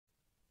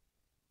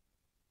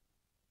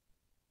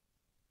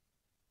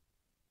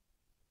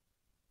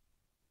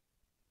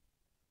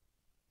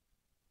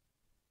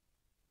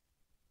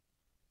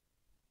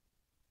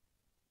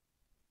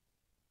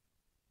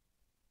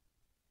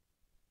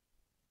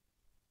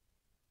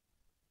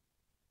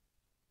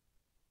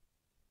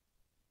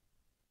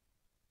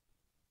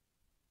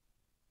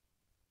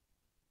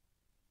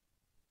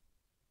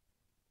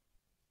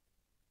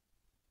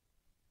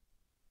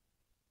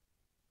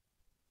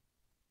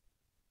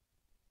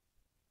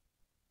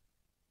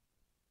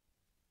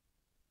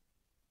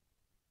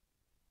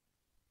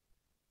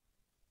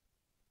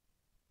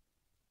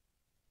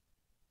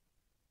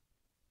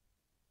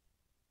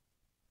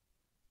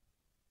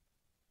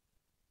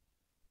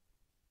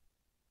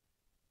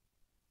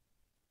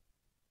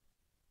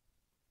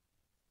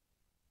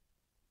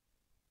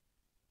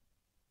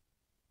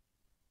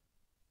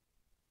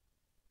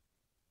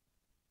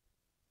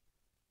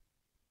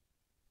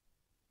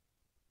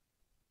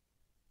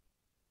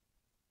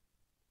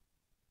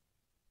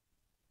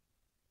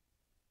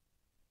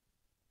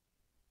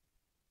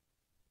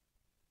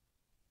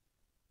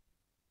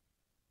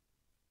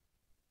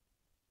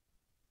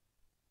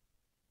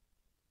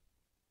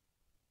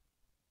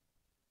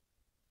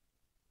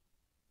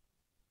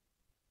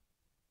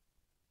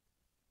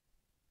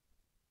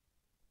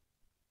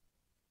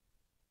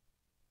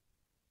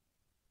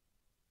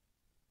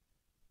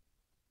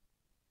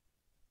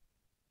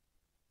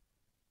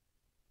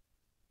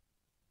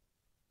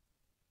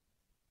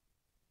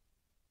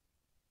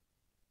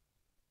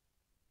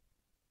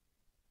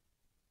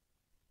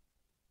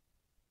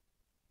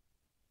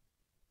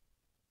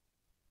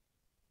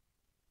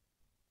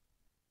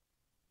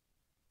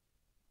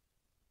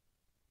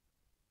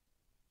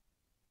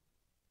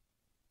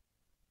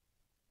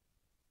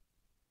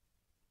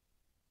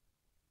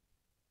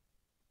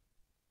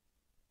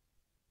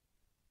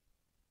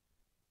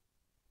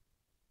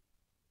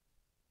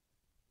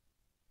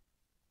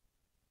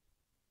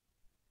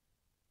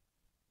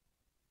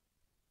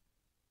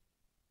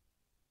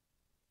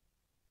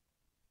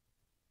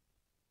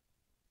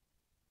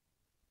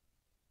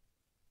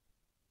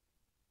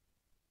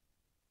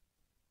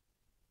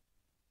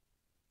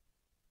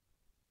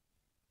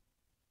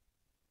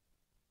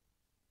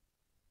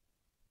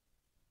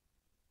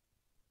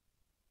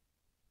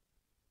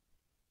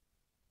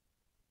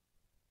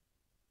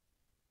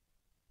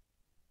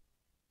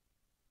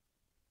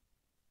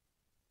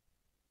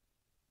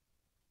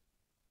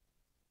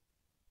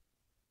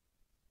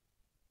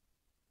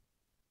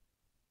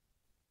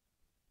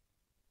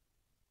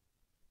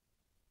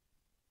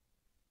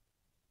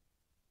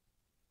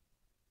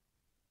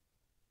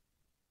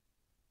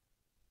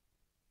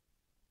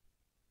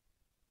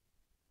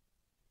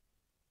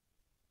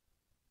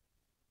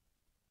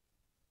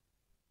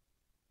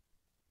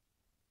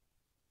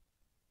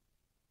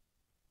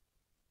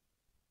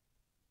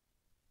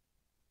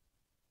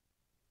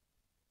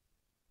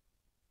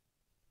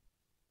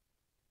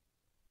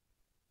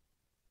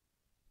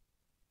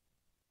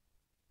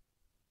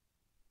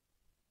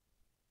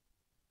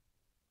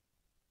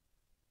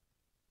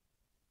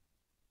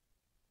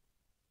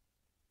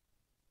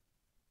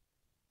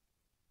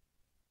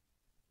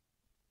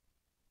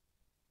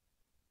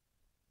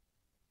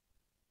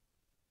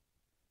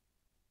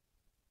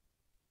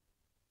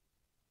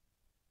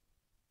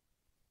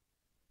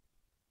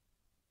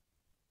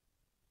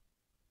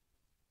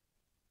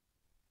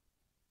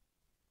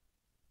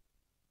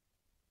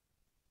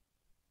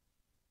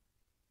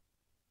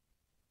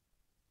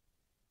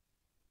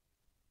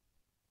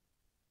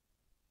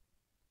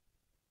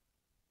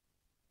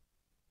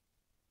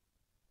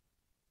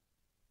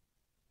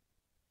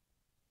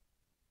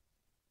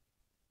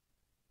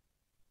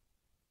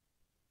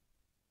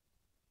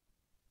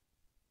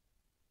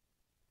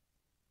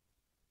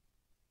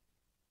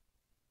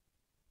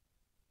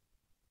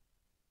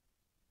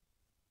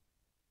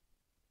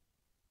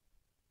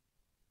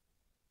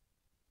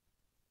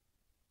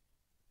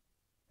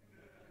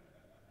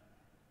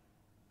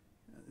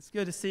It's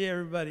good to see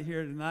everybody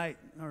here tonight,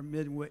 our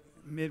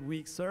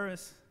midweek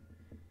service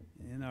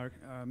and our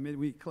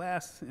midweek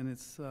class, and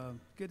it's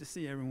good to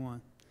see everyone.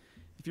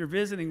 If you're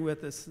visiting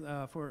with us, we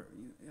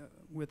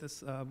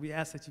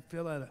ask that you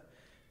fill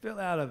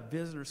out a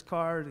visitor's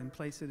card and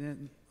place it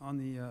on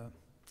the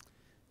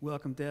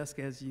welcome desk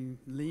as you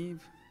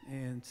leave,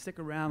 and stick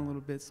around a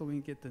little bit so we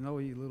can get to know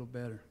you a little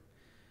better.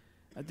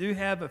 I do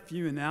have a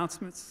few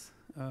announcements.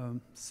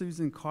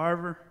 Susan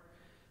Carver,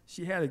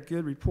 she had a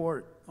good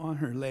report on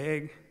her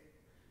leg.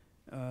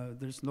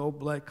 There's no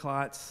blood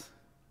clots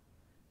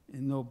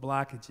and no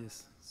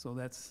blockages, so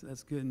that's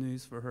good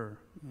news for her.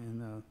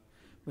 And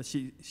but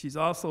she's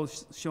also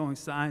showing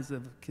signs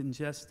of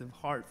congestive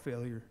heart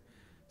failure,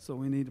 so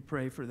we need to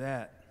pray for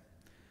that.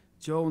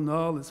 Joe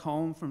Null is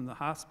home from the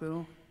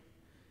hospital.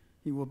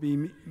 He will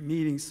be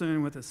meeting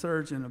soon with a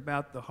surgeon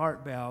about the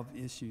heart valve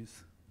issues.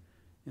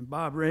 And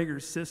Bob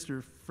Rager's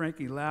sister,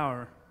 Frankie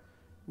Lauer,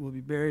 will be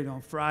buried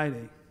on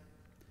Friday,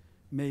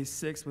 May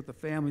 6th, with a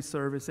family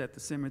service at the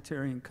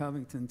cemetery in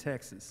Covington,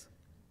 Texas.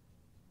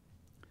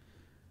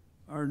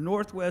 Our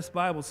Northwest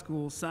Bible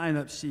School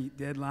sign-up sheet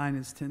deadline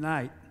is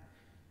tonight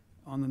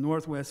on the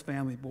Northwest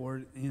Family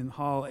Board in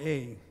Hall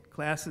A.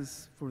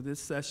 Classes for this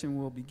session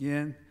will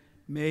begin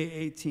May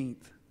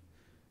 18th.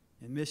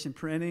 And mission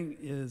printing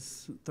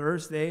is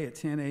Thursday at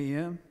 10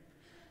 a.m.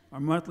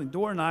 Our monthly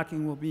door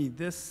knocking will be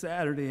this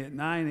Saturday at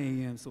 9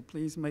 a.m., so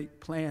please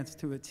make plans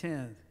to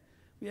attend.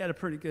 We had a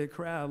pretty good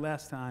crowd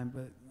last time,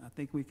 but I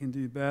think we can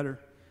do better.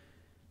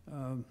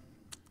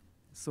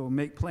 So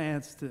make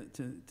plans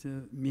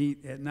to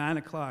meet at 9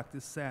 o'clock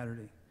this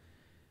Saturday.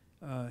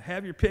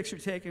 Have your picture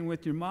taken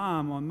with your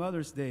mom on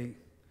Mother's Day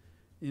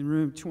in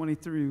room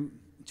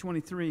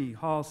 23,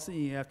 Hall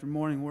C, after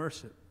morning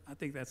worship. I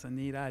think that's a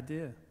neat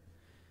idea,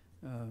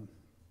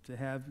 to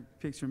have a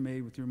picture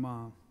made with your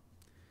mom.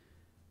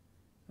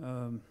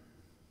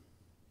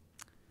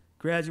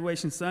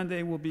 Graduation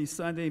Sunday will be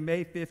Sunday,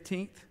 May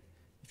 15th.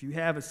 If you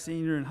have a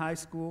senior in high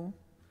school,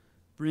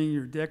 bring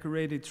your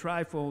decorated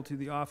trifold to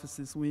the office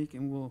this week,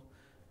 and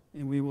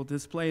we will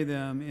display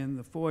them in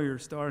the foyer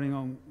starting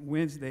on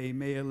Wednesday,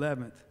 May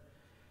 11th.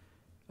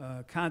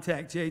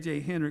 Contact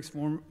J.J. Hendricks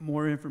for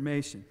more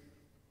information.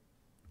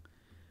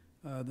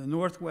 The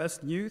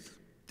Northwest Youth,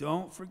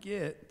 don't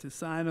forget to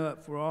sign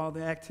up for all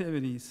the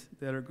activities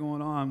that are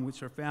going on,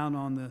 which are found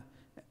on the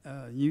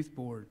youth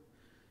board.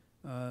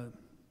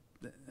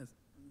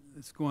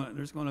 There's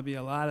going to be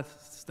a lot of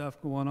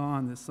stuff going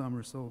on this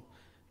summer, so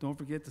don't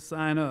forget to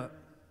sign up.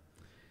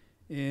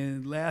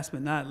 And last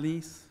but not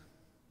least,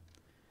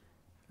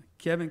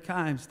 Kevin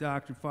Kimes'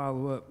 doctor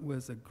follow-up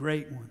was a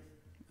great one.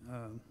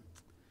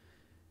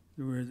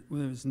 There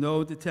was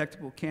no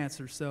detectable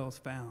cancer cells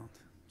found.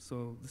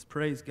 So let's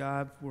praise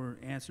God for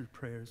answered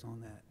prayers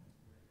on that.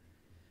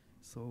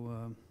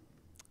 So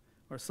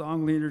our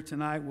song leader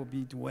tonight will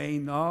be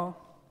Dwayne Null.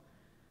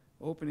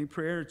 Opening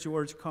prayer,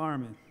 George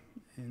Carmen.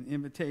 And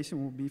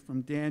invitation will be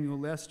from Daniel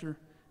Lester,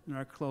 and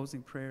our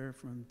closing prayer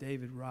from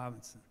David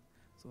Robinson.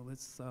 So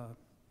let's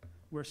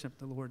worship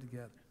the Lord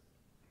together.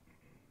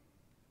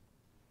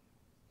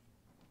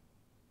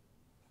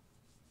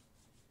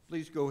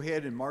 Please go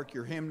ahead and mark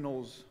your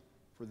hymnals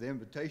for the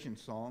invitation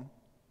song.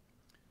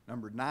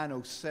 Number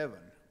 907.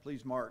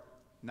 Please mark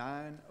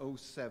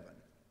 907.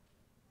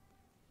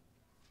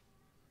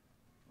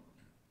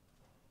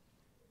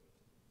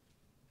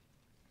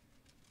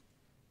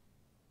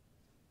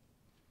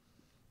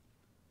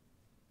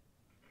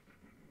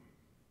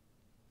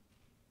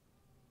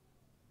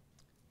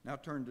 Now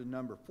turn to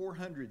number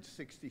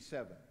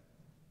 467.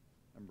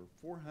 Number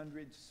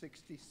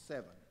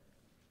 467.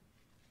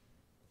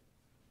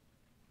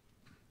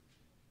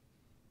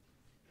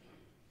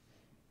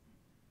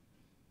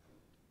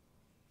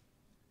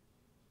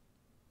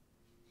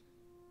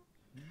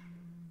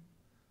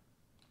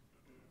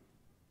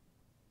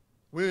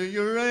 Will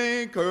your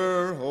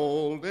anchor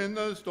hold in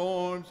the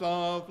storms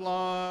of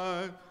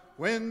life,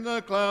 when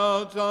the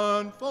clouds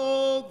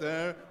unfold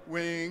their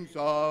wings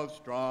of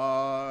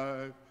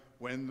strife?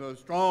 When the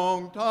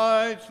strong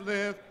tides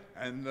lift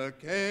and the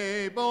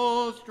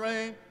cables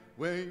strain,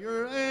 will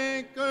your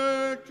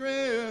anchor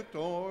drift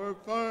or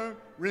firm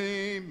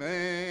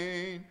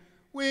remain?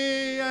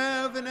 We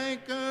have an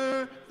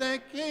anchor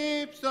that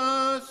keeps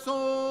us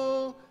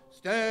soul,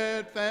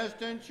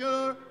 steadfast and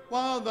sure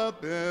while the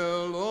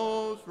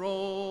billows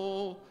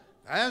roll.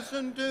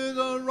 Fastened to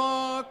the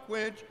rock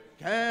which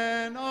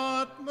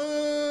cannot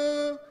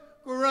move,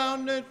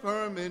 grounded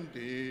firm and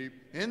deep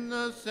in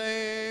the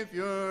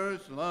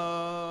Savior's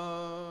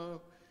love.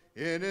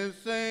 It is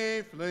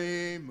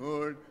safely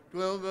moored,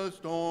 twill the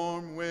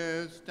storm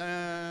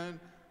withstand,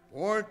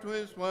 for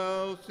 'twas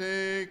well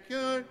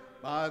secured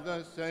by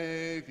the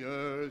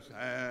Savior's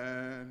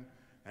hand.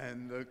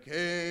 And the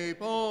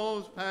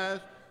cables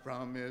passed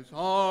from his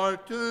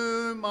heart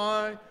to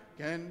mine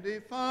can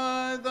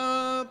defy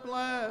the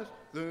blast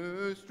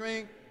through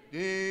strength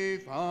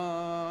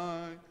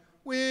divine.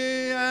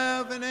 We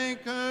have an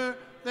anchor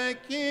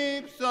that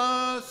keeps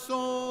us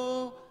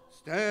soul,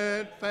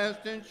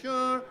 steadfast and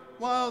sure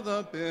while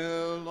the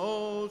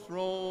billows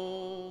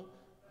roll.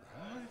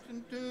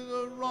 Fasten to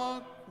the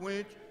rock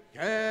which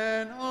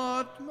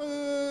cannot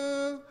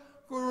move,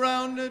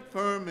 grounded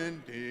firm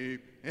and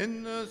deep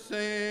in the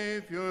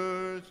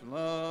Savior's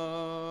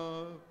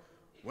love.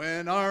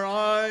 When our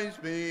eyes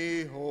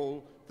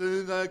behold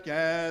through the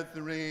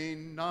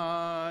gathering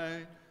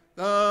night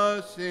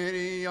the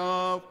city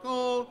of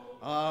gold,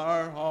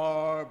 our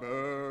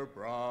harbor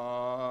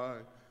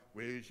bright,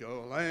 we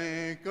shall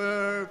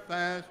anchor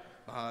fast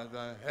by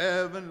the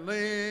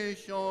heavenly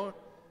shore,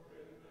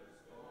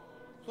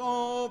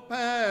 so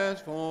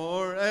pass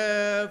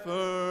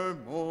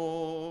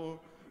forevermore.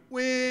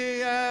 We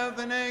have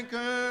an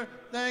anchor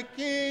that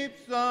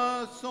keeps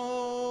the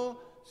soul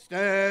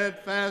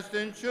steadfast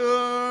and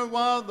sure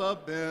while the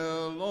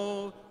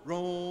billows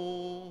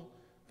roll.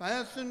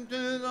 Fastened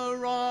to the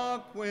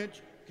rock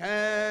which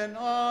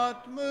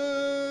cannot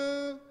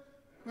move,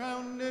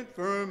 grounded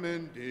firm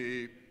and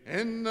deep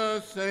in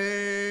the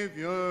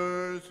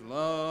Savior's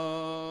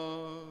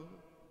love.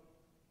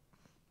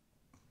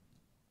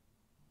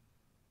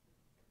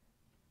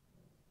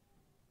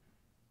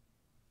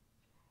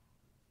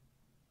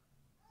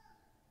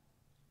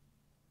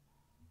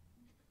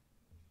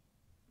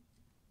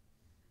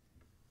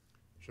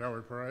 Shall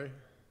we pray?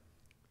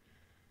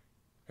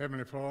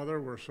 Heavenly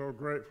Father, we're so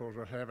grateful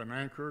to have an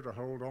anchor to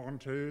hold on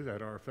to,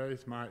 that our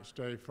faith might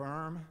stay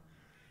firm,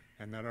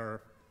 and that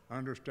our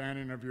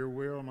understanding of your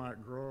will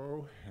might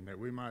grow, and that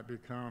we might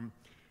become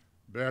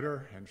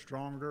better and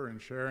stronger in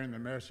sharing the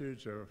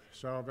message of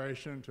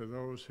salvation to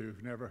those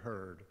who've never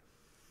heard.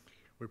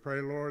 We pray,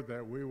 Lord,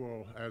 that we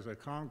will, as a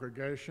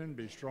congregation,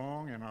 be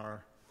strong in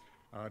our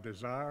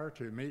desire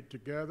to meet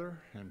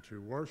together and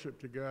to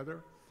worship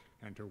together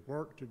and to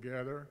work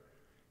together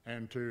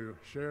and to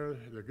share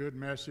the good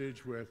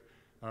message with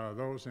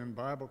those in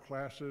Bible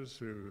classes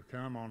who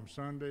come on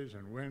Sundays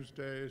and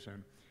Wednesdays.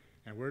 And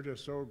we're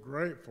just so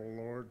grateful,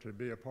 Lord, to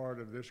be a part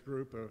of this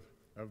group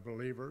of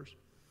believers.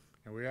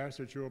 And we ask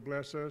that you'll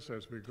bless us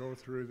as we go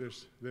through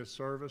this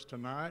service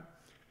tonight.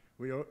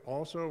 We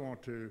also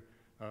want to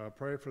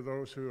pray for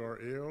those who are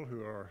ill,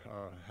 who are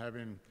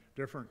having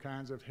different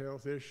kinds of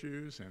health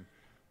issues. And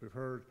we've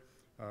heard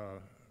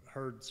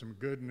some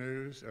good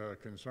news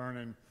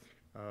concerning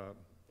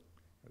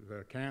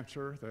the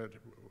cancer that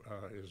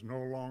is no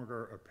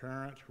longer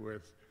apparent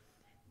with,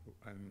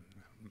 and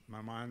my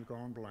mind's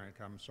gone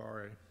blank, I'm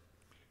sorry.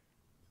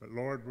 But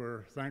Lord,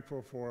 we're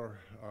thankful for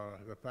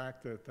the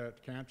fact that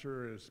that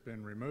cancer has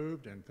been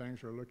removed and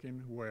things are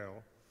looking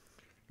well.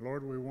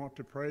 Lord, we want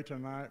to pray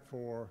tonight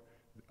for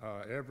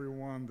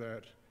everyone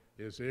that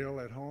is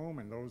ill at home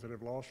and those that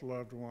have lost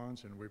loved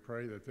ones, and we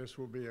pray that this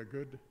will be a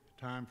good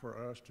time for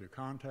us to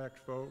contact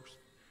folks,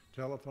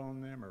 telephone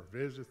them or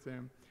visit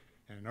them,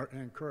 and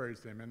encourage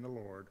them in the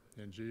Lord.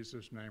 In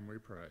Jesus' name we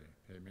pray.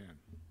 Amen.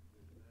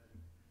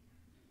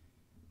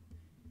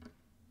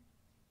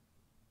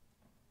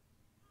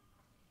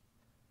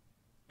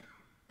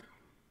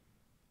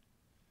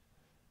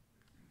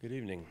 Good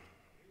evening.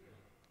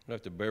 You'll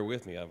have to bear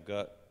with me. I've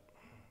got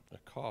a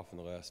cough in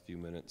the last few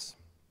minutes.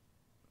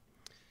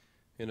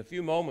 In a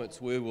few moments,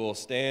 we will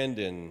stand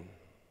and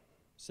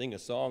sing a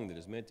song that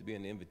is meant to be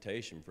an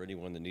invitation for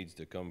anyone that needs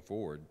to come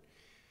forward.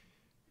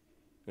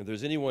 If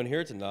there's anyone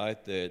here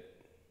tonight that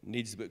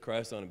needs to put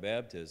Christ on in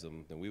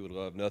baptism, then we would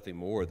love nothing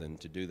more than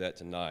to do that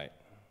tonight.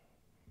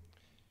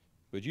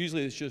 But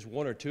usually it's just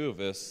one or two of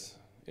us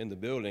in the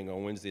building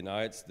on Wednesday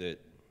nights that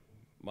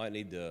might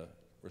need to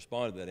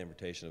respond to that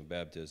invitation of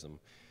baptism.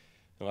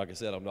 And like I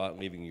said, I'm not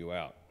leaving you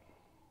out.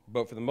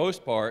 But for the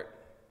most part,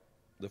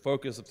 the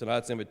focus of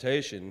tonight's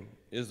invitation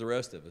is the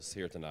rest of us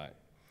here tonight.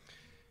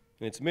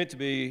 And it's meant to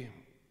be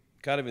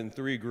kind of in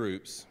three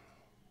groups,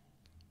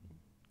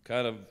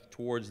 kind of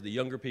towards the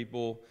younger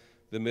people,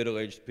 the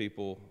middle-aged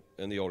people,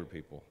 and the older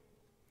people.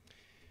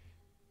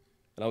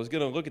 And I was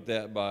going to look at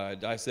that by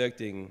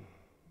dissecting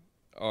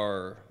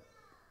our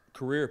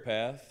career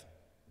path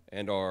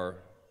and our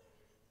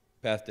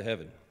path to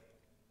heaven.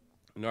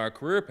 In our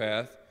career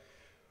path,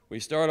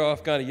 we start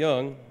off kind of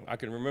young. I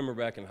can remember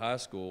back in high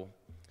school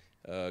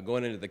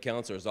going into the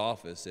counselor's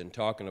office and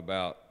talking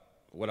about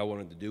what I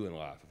wanted to do in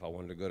life, if I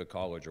wanted to go to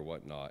college or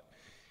whatnot.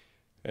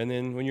 And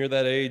then when you're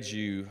that age,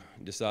 you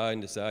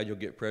decide you'll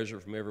get pressure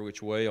from every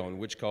which way on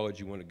which college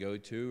you want to go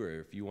to,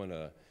 or if you want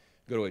to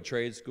go to a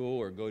trade school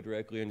or go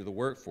directly into the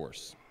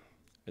workforce.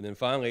 And then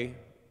finally,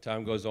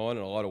 time goes on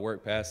and a lot of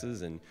work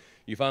passes, and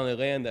you finally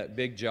land that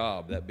big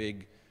job,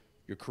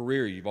 your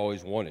career you've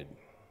always wanted.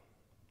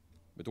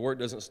 But the work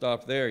doesn't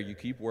stop there. You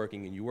keep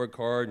working and you work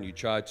hard and you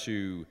try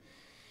to,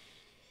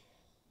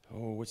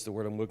 what's the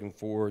word I'm looking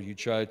for? You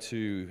try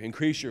to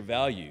increase your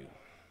value.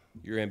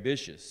 You're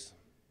ambitious.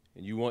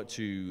 And you want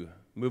to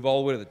move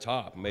all the way to the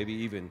top, maybe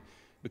even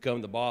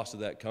become the boss of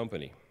that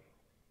company,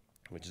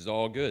 which is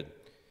all good.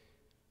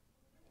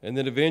 And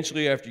then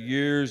eventually, after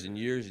years and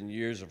years and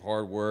years of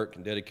hard work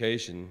and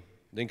dedication,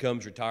 then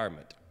comes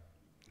retirement.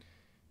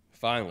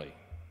 Finally,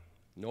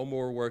 no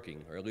more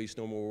working, or at least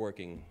no more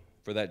working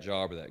for that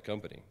job or that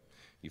company.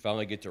 You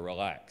finally get to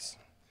relax.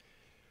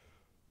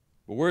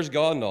 But where's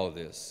God in all of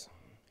this?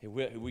 Have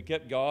we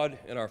kept God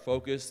in our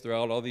focus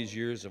throughout all these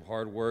years of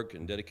hard work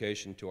and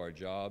dedication to our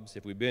jobs?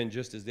 Have we been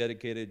just as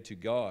dedicated to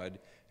God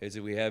as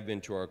we have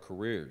been to our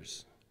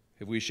careers?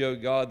 Have we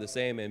showed God the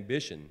same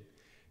ambition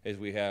as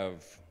we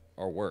have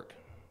our work,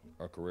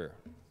 our career?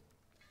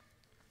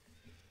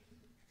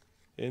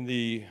 In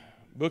the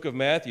book of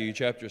Matthew,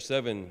 chapter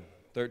 7,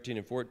 13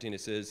 and 14,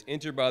 it says,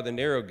 "Enter by the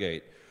narrow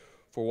gate,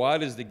 for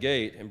wide is the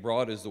gate and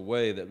broad is the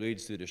way that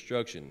leads to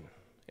destruction,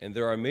 and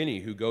there are many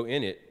who go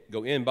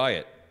in by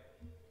it.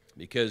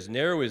 Because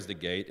narrow is the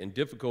gate and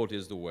difficult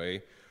is the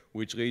way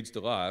which leads to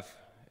life,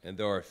 and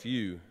there are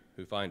few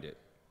who find it."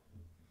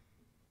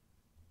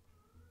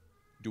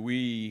 Do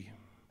we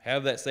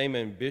have that same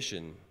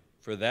ambition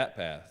for that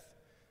path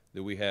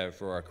that we have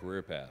for our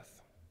career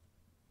path?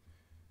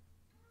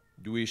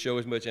 Do we show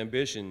as much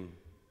ambition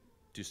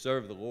to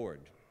serve the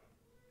Lord?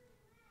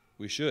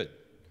 We should.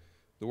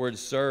 The word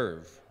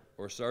serve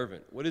or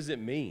servant, what does it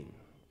mean?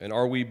 And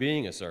are we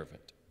being a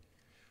servant?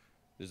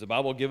 Does the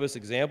Bible give us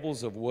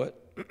examples of what,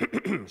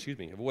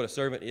 of what a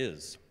servant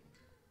is?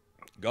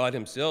 God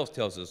himself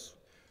tells us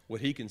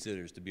what he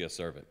considers to be a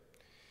servant.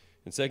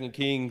 In 2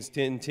 Kings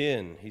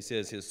 10:10, he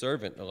says his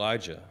servant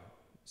Elijah.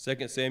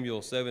 2 Samuel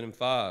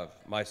 7:5,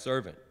 my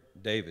servant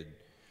David.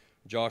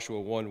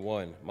 Joshua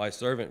 1:1, my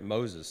servant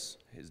Moses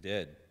is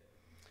dead.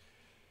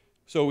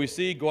 So we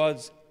see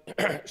God's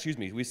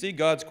we see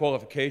God's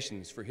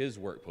qualifications for his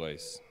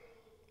workplace.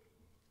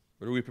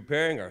 But are we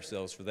preparing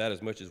ourselves for that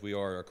as much as we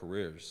are our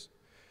careers?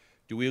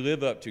 Do we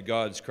live up to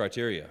God's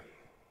criteria?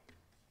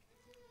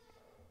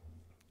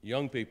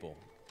 Young people,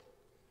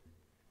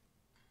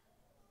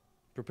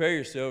 prepare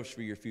yourselves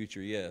for your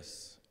future,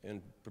 yes,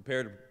 and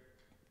prepare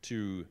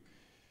to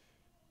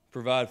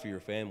provide for your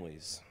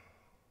families.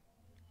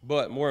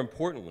 But more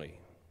importantly,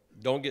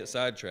 don't get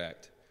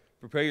sidetracked.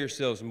 Prepare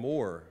yourselves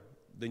more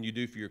than you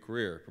do for your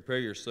career. Prepare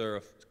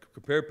yourself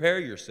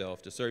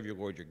to serve your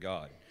Lord your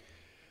God.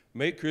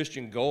 Make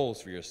Christian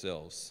goals for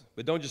yourselves,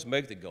 but don't just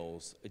make the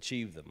goals,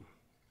 achieve them.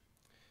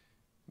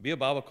 Be a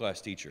Bible class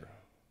teacher.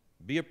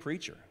 Be a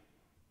preacher.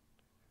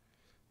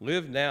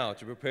 Live now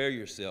to prepare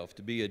yourself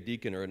to be a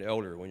deacon or an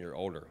elder when you're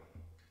older.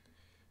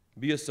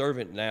 Be a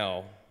servant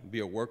now. Be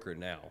a worker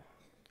now.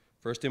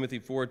 1 Timothy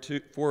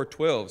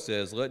 4:12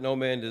 says, let no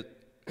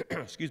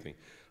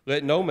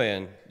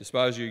man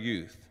despise your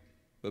youth,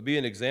 but be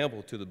an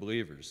example to the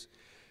believers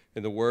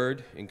in the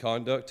word, in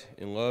conduct,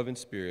 in love and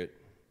spirit,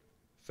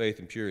 faith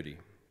and purity.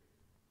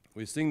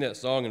 We sing that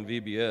song in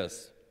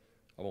VBS.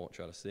 I won't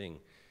try to sing,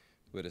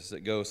 but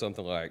it goes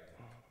something like,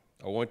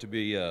 I want to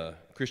be a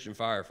Christian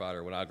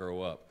firefighter when I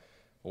grow up.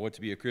 I want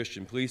to be a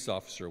Christian police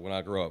officer when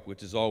I grow up,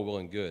 which is all well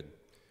and good.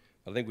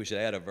 I think we should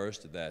add a verse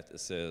to that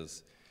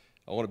says,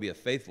 I want to be a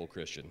faithful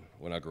Christian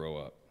when I grow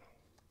up.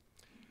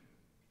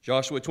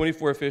 Joshua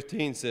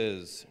 24:15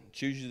 says,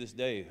 choose you this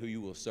day who you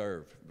will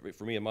serve.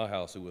 For me and my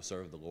house, who will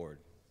serve the Lord.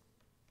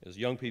 As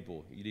young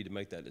people, you need to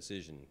make that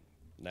decision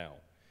now.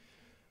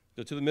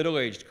 So to the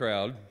middle-aged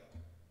crowd,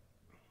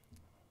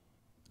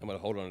 I'm going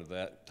to hold on to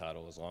that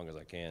title as long as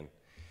I can.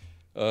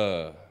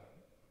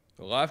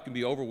 Life can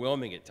be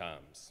overwhelming at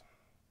times.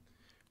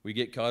 We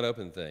get caught up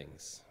in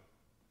things.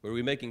 But are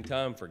we making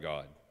time for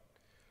God?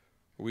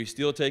 Are we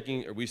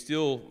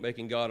still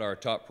making God our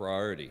top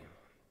priority?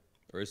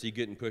 Or is he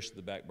getting pushed to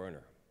the back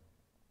burner?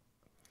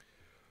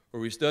 Are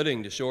we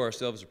studying to show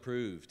ourselves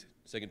approved?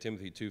 2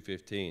 Timothy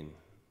 2:15.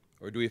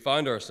 Or do we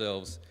find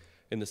ourselves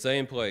in the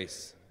same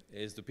place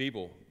as the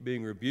people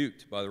being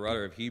rebuked by the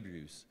writer of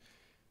Hebrews,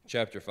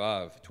 chapter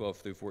 5:12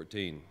 through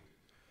 14?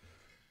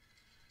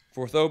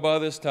 For though by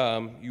this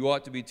time you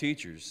ought to be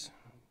teachers,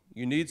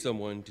 you need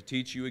someone to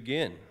teach you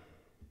again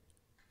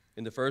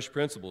in the first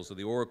principles of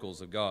the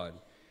oracles of God.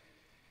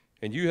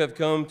 And you have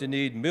come to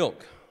need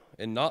milk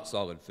and not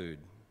solid food.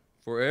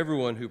 For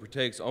everyone who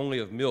partakes only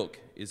of milk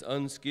is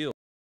unskilled.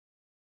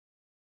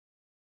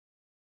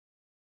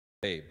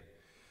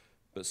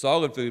 But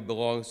solid food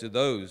belongs to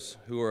those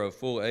who are of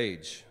full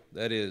age,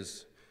 that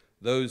is,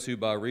 those who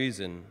by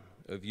reason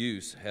of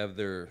use have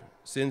their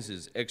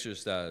senses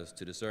exercised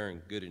to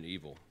discern good and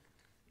evil.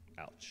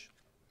 Ouch.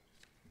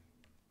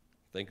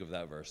 Think of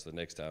that verse the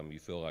next time you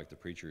feel like the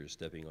preacher is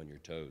stepping on your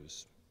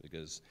toes,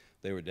 because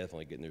they were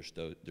definitely getting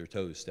their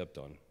toes stepped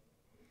on.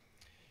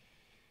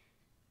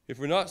 If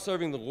we're not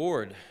serving the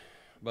Lord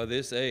by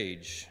this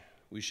age,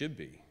 we should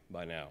be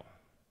by now.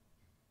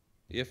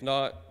 If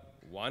not,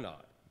 why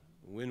not?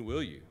 When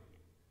will you?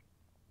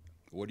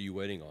 What are you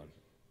waiting on?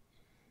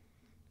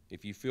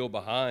 If you feel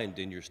behind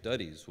in your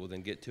studies, well,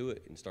 then get to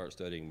it and start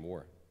studying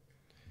more.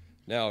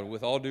 Now,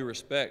 with all due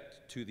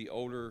respect to the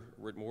older,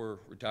 more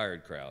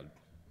retired crowd,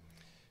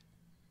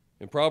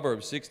 in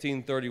Proverbs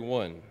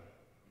 16:31,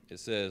 it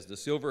says, the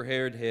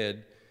silver-haired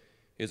head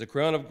is a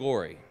crown of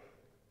glory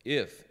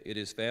if it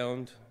is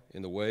found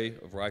in the way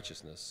of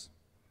righteousness.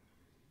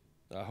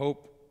 I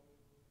hope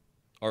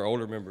our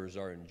older members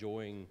are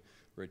enjoying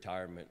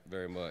retirement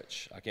very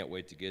much. I can't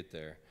wait to get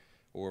there.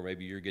 Or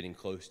maybe you're getting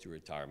close to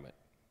retirement.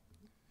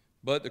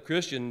 But the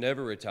Christian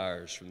never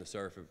retires from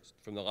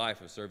the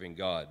life of serving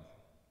God.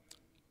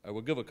 I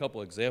will give a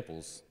couple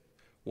examples,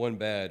 one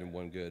bad and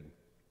one good.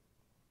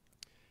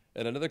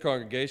 At another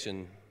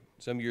congregation,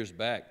 some years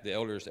back, the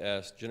elders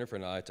asked Jennifer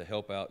and I to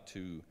help out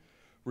to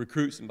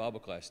recruit some Bible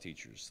class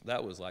teachers.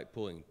 That was like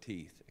pulling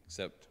teeth,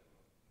 except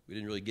we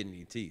didn't really get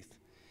any teeth.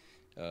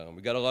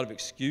 We got a lot of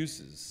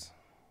excuses.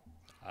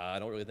 I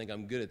don't really think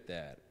I'm good at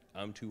that.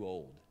 I'm too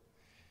old.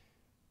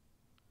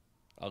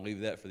 I'll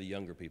leave that for the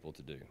younger people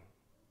to do.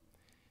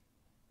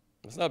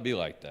 Let's not be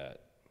like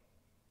that.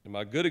 In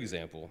my good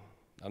example,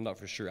 I'm not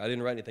for sure. I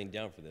didn't write anything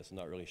down for this. I'm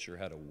not really sure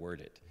how to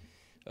word it.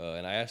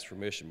 And I asked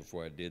permission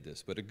before I did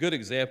this. But a good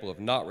example of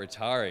not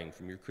retiring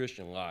from your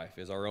Christian life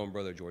is our own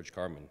brother, George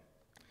Carmen.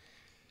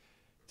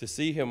 To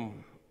see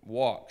him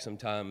walk,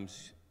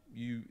 sometimes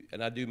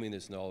and I do mean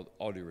this in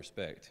all due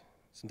respect,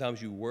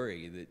 sometimes you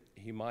worry that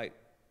he might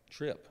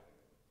trip.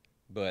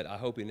 But I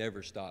hope he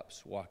never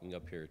stops walking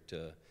up here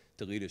to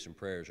lead us in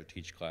prayers or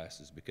teach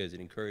classes, because it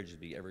encourages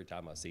me every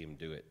time I see him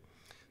do it.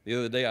 The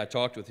other day I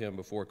talked with him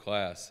before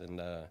class, and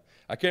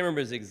I can't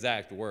remember his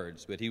exact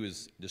words, but he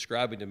was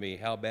describing to me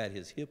how bad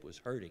his hip was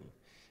hurting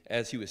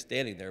as he was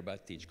standing there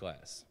about to teach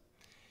class.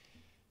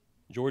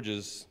 George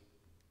has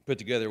put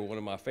together one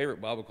of my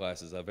favorite Bible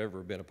classes I've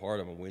ever been a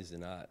part of on Wednesday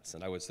nights,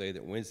 and I would say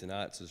that Wednesday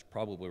nights is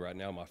probably right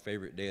now my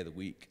favorite day of the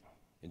week.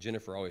 And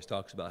Jennifer always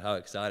talks about how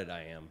excited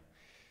I am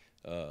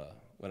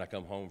when I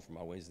come home from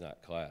my Wednesday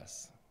night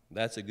class.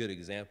 That's a good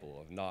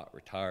example of not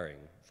retiring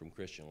from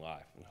Christian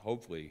life, and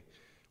hopefully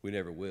we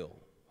never will.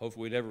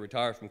 Hopefully we never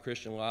retire from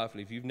Christian life,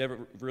 and if you've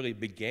never really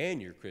began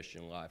your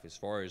Christian life as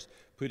far as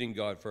putting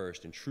God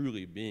first and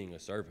truly being a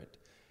servant,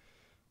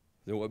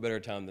 then what better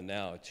time than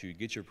now to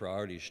get your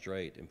priorities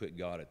straight and put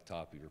God at the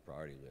top of your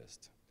priority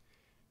list.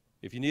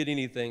 If you need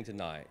anything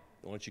tonight,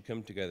 why don't you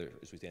come together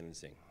as we stand and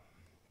sing.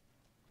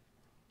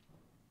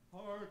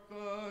 Hark,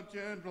 the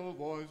gentle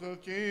voice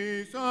of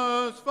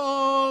Jesus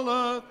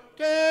falleth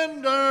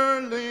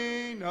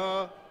tenderly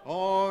now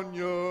on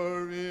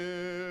your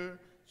ear.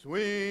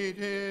 Sweet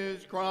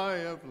his cry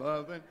of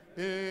love and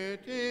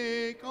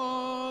pity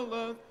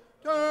calleth,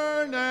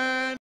 turn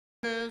and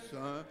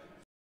listen,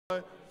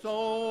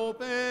 so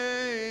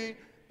obey,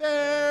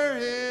 bear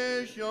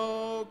his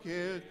yoke,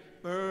 his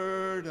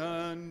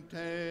burden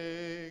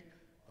take.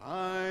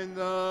 Find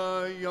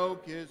the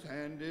yoke his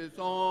hand is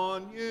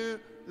on you,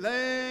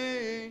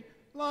 lay,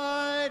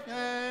 light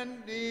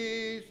and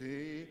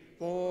easy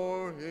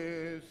for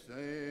his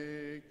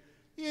sake.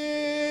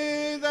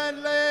 Ye that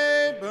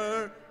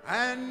labor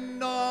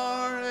and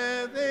are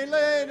heavy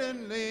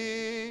laden,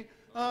 lean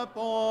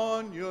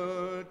upon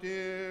your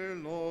dear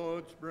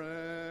Lord's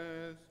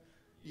breast.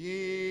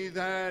 Ye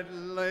that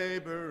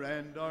labor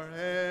and are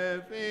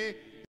heavy,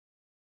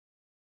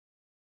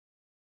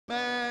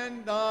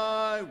 and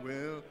I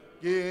will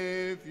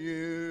give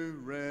you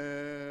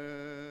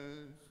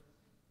rest.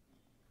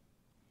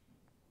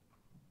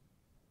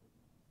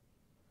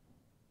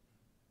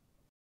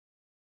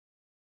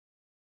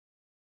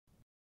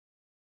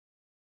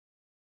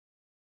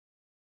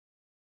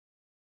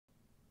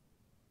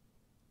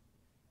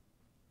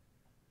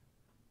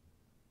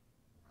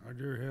 Our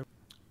dear Heaven,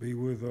 be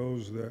with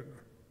those that,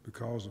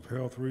 because of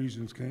health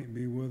reasons, can't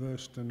be with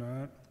us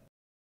tonight.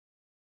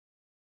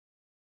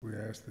 We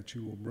ask that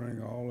you will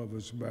bring all of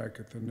us back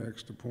at the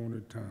next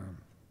appointed time.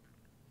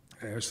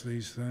 Ask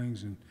these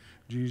things in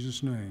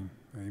Jesus' name.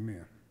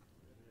 Amen.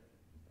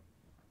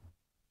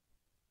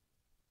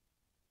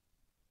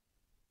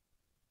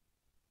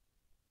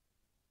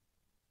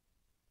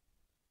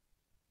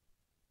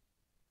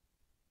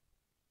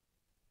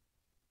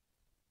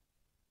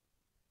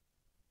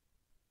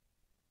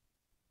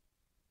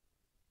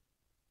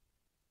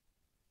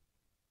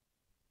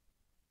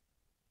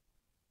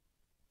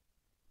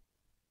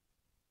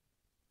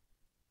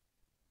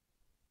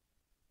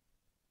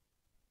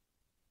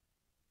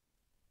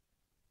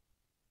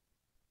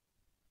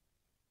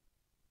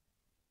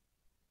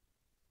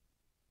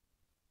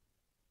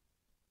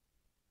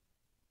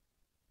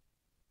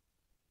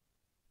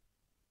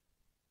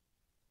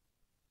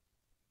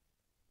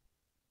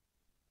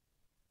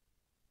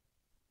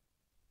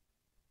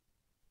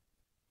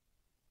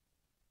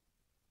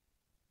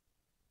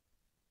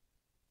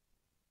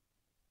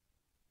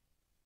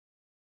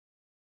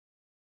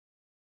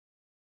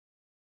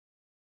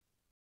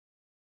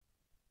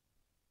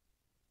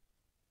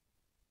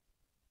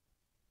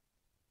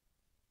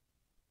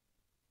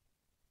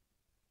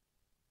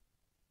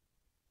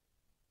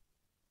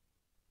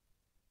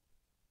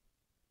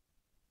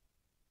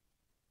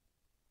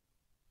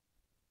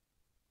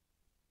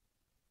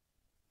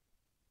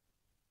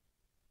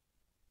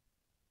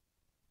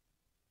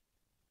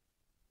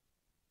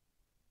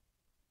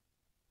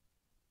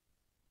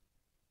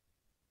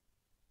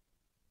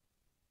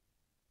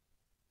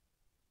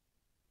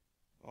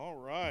 All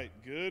right,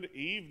 good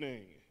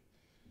evening.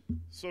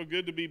 So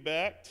good to be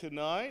back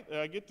tonight.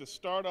 I get to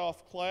start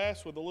off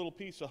class with a little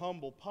piece of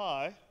humble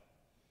pie.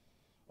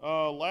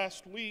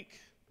 Last week,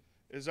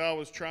 as I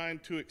was trying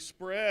to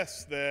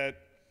express that,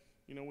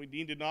 we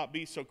need to not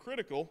be so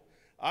critical,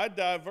 I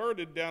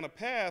diverted down a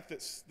path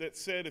that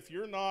said if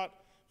you're not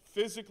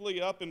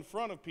physically up in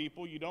front of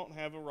people, you don't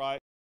have a right.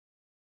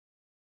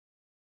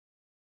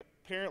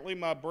 Apparently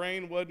my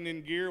brain wasn't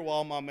in gear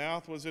while my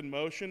mouth was in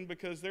motion,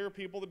 because there are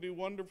people that do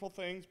wonderful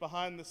things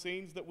behind the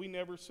scenes that we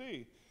never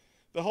see.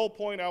 The whole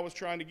point I was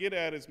trying to get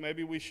at is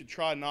maybe we should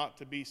try not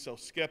to be so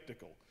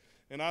skeptical.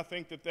 And I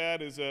think that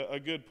that is a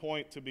good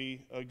point to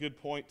be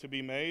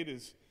made,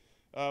 is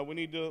we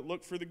need to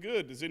look for the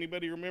good. Does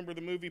anybody remember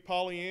the movie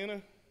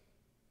Pollyanna?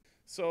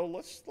 So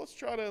let's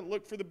try to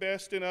look for the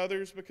best in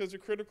others, because a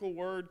critical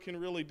word can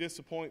really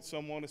disappoint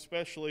someone,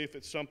 especially if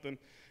it's something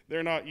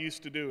they're not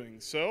used to doing.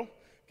 So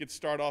get to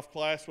start off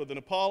class with an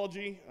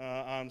apology.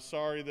 I'm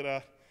sorry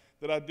that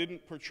I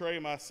didn't portray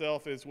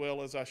myself as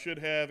well as I should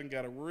have, and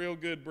got a real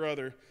good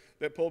brother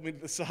that pulled me to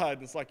the side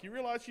and it's like, "You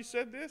realize you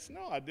said this?"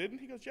 "No, I didn't."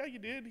 He goes, "Yeah, you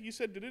did. You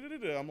said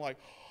da-da-da-da-da." I'm like,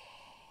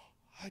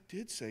 "Oh, I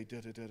did say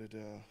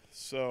da-da-da-da-da."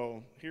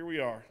 So here we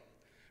are.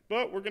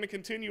 But we're going to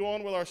continue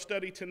on with our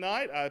study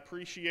tonight. I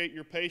appreciate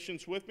your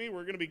patience with me.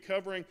 We're going to be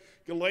covering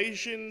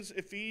Galatians,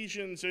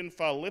 Ephesians, and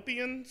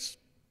Philippians,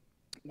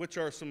 which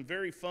are some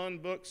very fun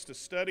books to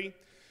study.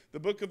 The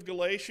book of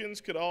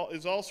Galatians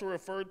is also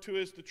referred to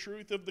as the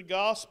truth of the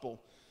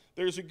gospel.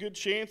 There's a good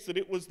chance that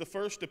it was the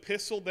first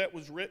epistle that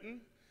was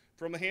written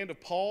from the hand of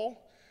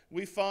Paul.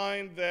 We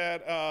find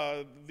that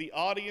the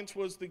audience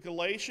was the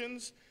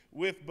Galatians,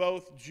 with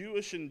both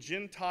Jewish and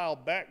Gentile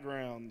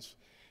backgrounds.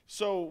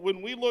 So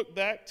when we look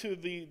back to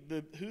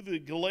who the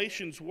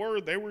Galatians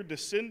were, they were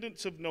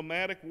descendants of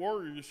nomadic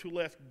warriors who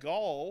left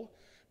Gaul,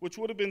 which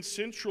would have been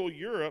Central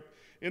Europe.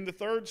 In the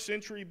 3rd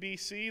century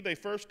BC, they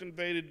first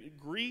invaded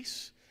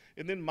Greece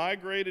and then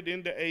migrated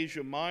into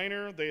Asia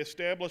Minor. They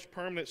established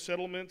permanent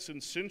settlements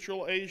in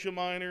Central Asia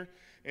Minor,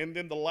 and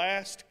then the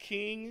last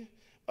king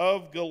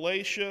of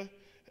Galatia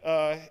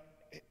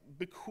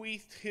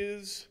bequeathed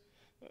his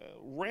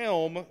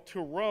realm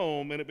to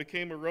Rome, and it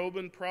became a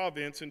Roman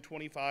province in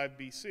 25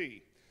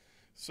 BC.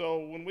 So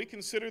when we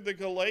consider the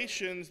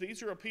Galatians,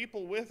 these are a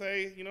people with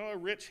a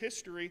rich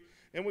history,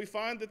 and we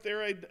find that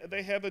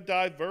they have a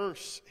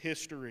diverse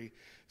history.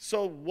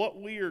 So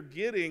what we are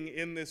getting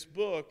in this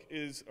book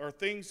are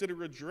things that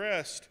are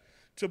addressed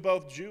to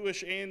both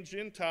Jewish and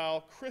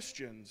Gentile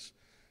Christians.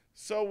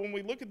 So when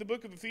we look at the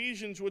book of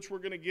Ephesians, which we're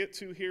going to get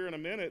to here in a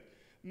minute,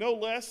 no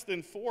less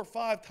than 4 or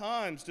 5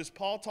 times does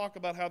Paul talk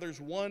about how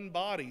there's one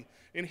body.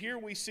 And here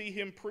we see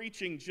him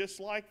preaching just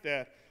like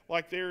that,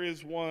 like there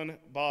is one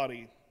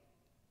body.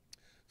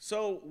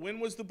 So when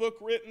was the book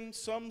written?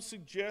 Some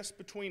suggest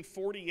between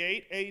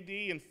 48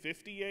 AD and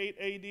 58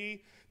 AD.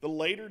 The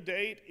later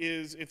date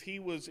is if he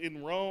was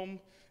in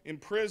Rome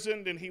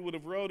imprisoned, and he would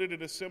have wrote it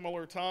at a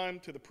similar time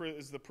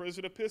as the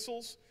prison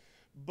epistles.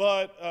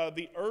 But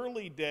the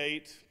early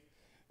date,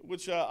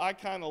 which I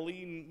kind of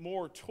lean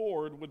more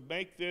toward, would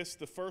make this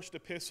the first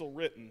epistle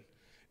written.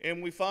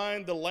 And we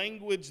find the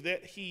language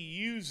that he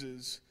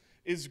uses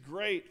is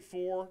great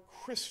for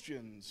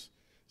Christians.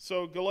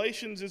 So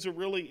Galatians is a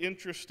really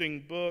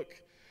interesting book.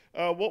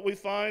 What we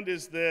find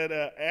is that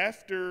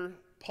after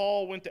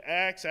Paul went to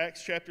Acts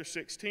chapter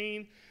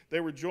 16, they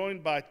were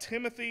joined by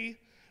Timothy.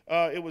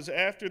 It was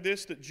after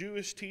this that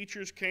Jewish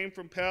teachers came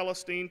from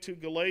Palestine to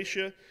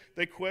Galatia.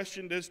 They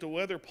questioned as to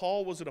whether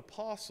Paul was an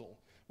apostle.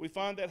 We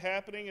find that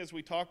happening, as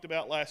we talked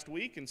about last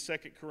week, in 2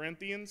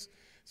 Corinthians.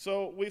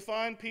 So we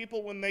find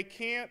people, when they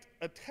can't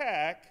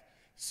attack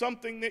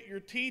something that you're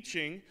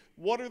teaching,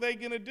 what are they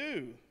going to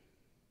do?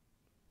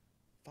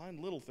 Find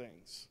little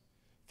things.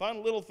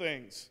 Find little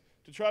things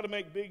to try to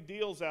make big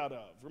deals out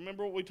of.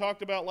 Remember what we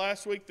talked about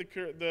last week?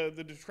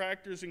 The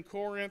detractors in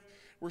Corinth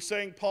were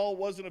saying Paul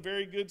wasn't a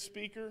very good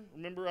speaker.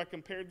 Remember I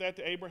compared that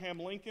to Abraham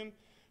Lincoln,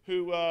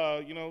 who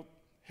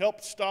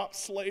helped stop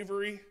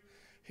slavery.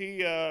 He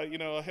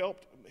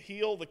helped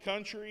heal the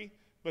country,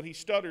 but he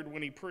stuttered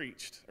when he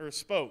preached, or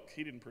spoke.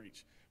 He didn't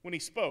preach. When he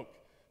spoke.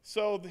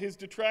 So his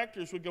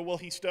detractors would go, "Well,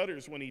 he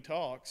stutters when he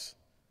talks."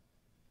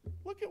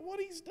 Look at what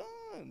he's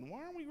done.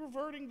 Why aren't we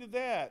reverting to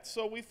that?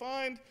 So we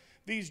find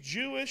these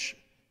Jewish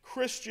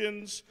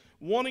Christians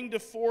wanting to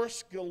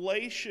force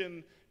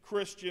Galatian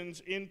Christians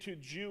into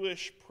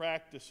Jewish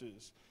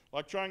practices,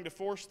 like trying to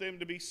force them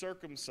to be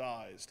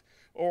circumcised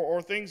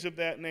or things of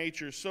that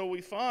nature. So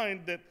we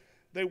find that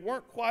they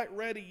weren't quite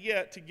ready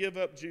yet to give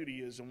up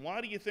Judaism.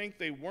 Why do you think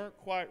they weren't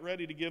quite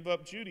ready to give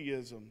up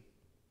Judaism?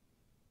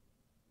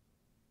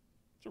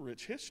 It's a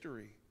rich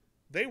history.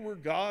 They were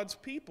God's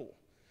people.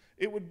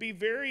 It would be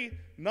very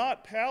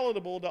not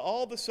palatable to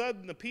all of a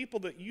sudden the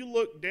people that you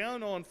look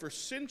down on for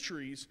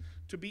centuries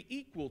to be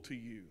equal to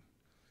you.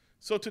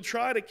 So to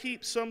try to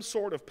keep some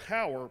sort of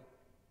power,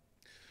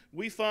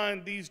 we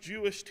find these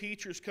Jewish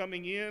teachers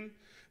coming in.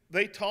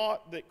 They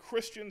taught that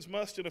Christians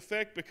must in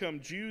effect become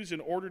Jews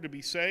in order to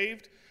be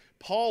saved.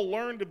 Paul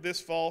learned of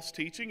this false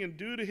teaching, and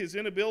due to his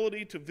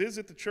inability to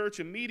visit the church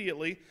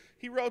immediately,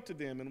 he wrote to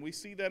them. And we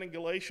see that in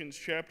Galatians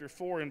chapter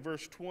 4 and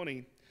verse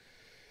 20.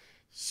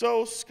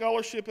 So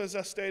scholarship, as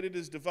I stated,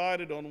 is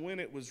divided on when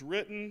it was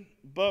written,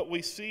 but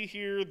we see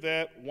here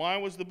that why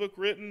was the book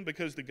written?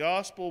 Because the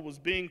gospel was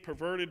being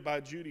perverted by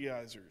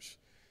Judaizers.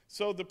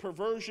 So the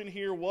perversion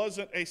here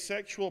wasn't a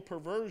sexual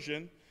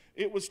perversion.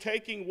 It was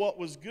taking what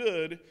was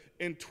good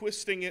and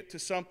twisting it to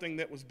something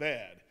that was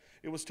bad.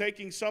 It was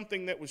taking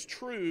something that was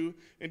true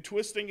and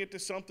twisting it to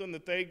something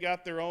that they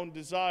got their own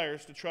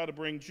desires to try to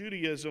bring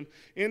Judaism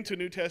into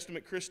New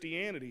Testament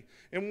Christianity.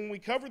 And when we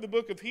cover the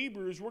book of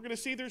Hebrews, we're going to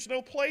see there's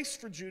no place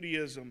for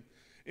Judaism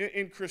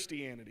in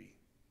Christianity.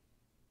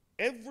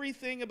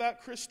 Everything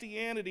about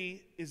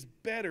Christianity is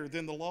better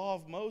than the law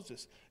of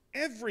Moses.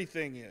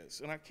 Everything is.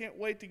 And I can't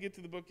wait to get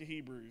to the book of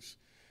Hebrews.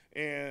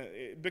 And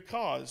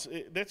because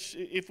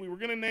if we were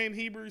going to name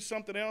Hebrews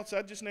something else,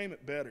 I'd just name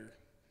it better.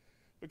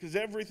 Because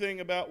everything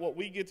about what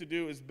we get to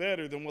do is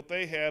better than what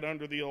they had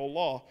under the old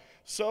law.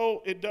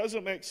 So it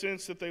doesn't make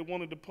sense that they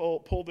wanted to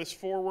pull this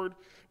forward.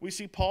 We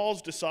see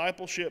Paul's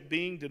discipleship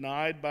being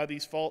denied by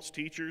these false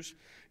teachers.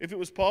 If it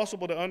was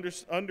possible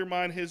to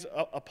undermine his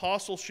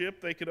apostleship,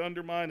 they could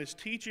undermine his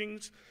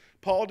teachings.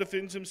 Paul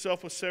defends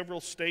himself with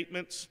several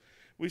statements.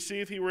 We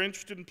see if he were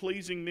interested in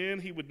pleasing men,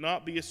 he would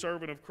not be a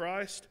servant of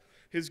Christ.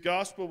 His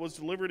gospel was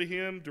delivered to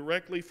him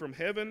directly from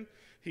heaven.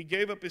 He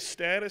gave up his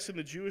status in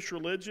the Jewish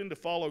religion to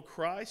follow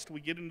Christ. We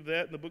get into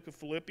that in the book of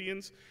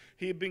Philippians.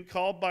 He had been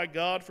called by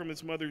God from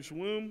his mother's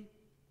womb.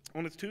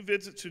 On his 2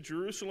 visits to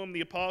Jerusalem,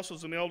 the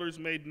apostles and elders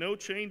made no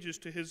changes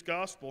to his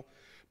gospel,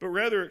 but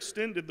rather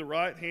extended the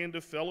right hand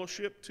of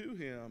fellowship to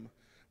him.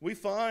 We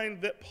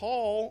find that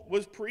Paul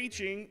was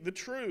preaching the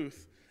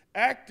truth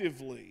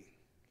actively,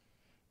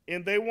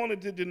 and they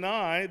wanted to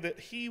deny that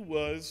he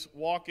was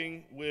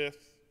walking with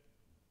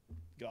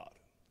God.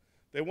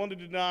 They wanted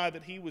to deny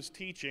that he was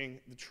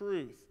teaching the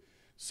truth.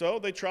 So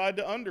they tried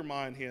to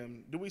undermine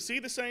him. Do we see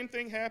the same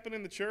thing happen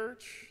in the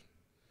church?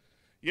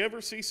 You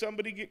ever see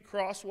somebody get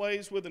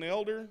crossways with an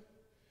elder,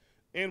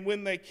 and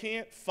when they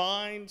can't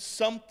find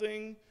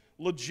something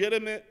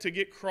legitimate to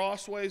get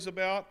crossways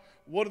about,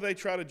 what do they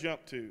try to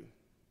jump to?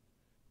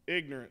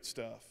 Ignorant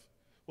stuff.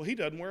 Well, he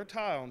doesn't wear a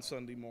tie on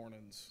Sunday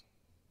mornings.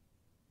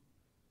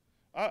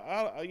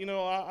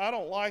 I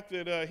don't like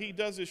that he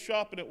does his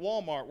shopping at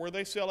Walmart where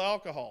they sell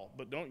alcohol.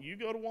 But don't you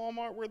go to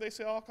Walmart where they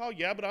sell alcohol?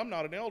 Yeah, but I'm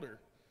not an elder.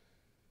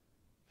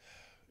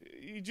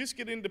 You just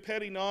get into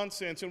petty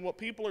nonsense, and what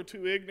people are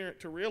too ignorant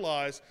to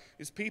realize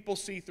is people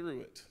see through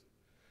it.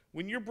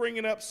 When you're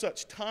bringing up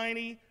such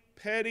tiny,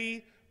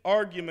 petty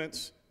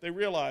arguments, they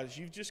realize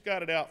you've just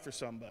got it out for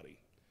somebody.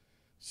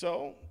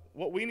 So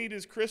what we need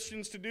as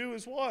Christians to do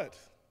is what?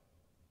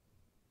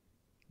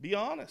 Be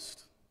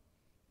honest.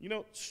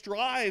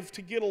 Strive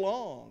to get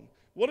along.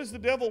 What does the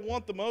devil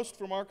want the most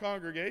from our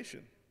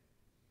congregation?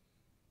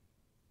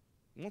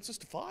 He wants us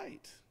to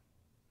fight.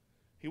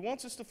 He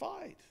wants us to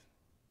fight.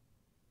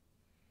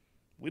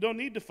 We don't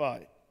need to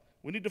fight.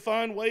 We need to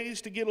find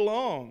ways to get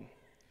along.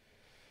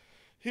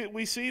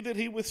 We see that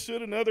he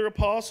withstood another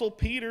apostle,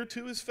 Peter,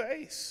 to his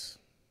face.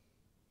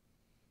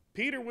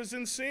 Peter was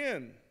in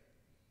sin,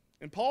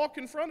 and Paul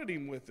confronted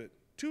him with it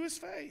to his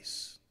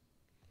face.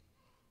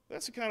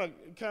 That's the kind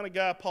of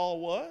guy Paul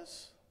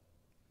was.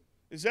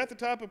 Is that the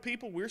type of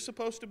people we're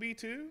supposed to be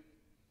too?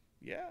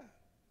 Yeah.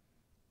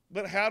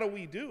 But how do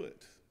we do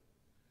it?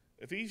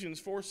 Ephesians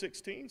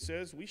 4:16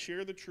 says we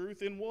share the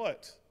truth in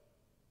what?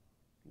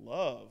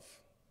 Love.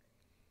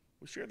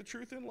 We share the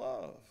truth in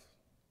love.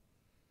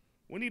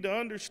 We need to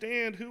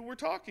understand who we're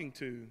talking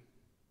to.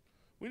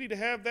 We need to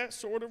have that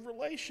sort of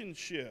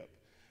relationship.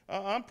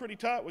 I'm pretty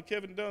tight with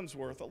Kevin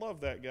Dunsworth. I love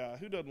that guy.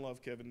 Who doesn't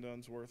love Kevin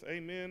Dunsworth?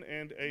 Amen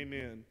and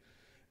amen.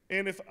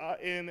 And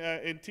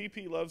and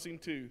TP loves him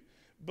too.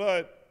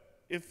 But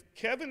if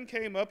Kevin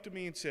came up to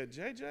me and said,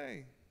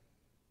 JJ,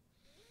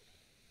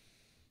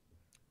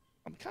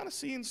 I'm kind of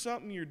seeing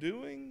something you're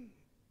doing,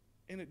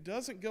 and it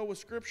doesn't go with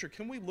Scripture.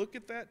 Can we look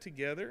at that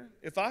together?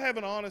 If I have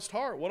an honest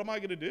heart, what am I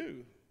going to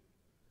do?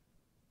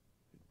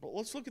 Well,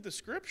 let's look at the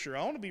Scripture.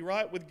 I want to be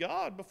right with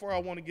God before I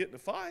want to get in a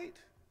fight.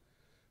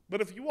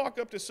 But if you walk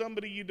up to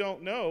somebody you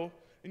don't know,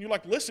 and you're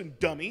like, listen,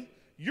 dummy,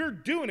 you're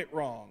doing it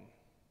wrong.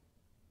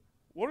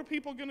 What are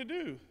people going to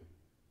do?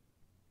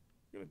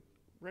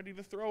 Ready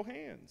to throw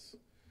hands.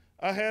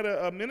 I had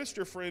a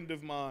minister friend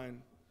of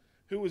mine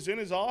who was in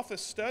his office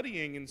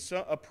studying, and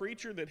a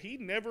preacher that he'd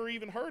never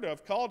even heard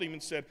of called him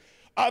and said,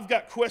 I've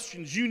got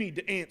questions you need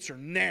to answer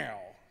now.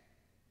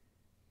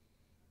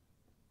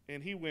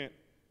 And he went,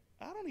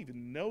 I don't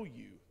even know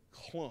you,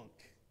 clunk.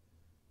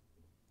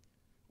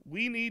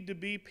 We need to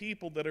be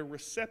people that are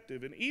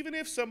receptive. And even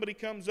if somebody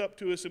comes up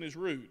to us and is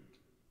rude,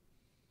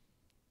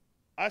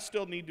 I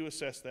still need to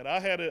assess that. I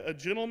had a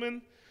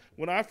gentleman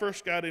when I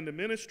first got into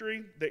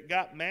ministry that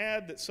got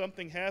mad that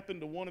something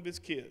happened to one of his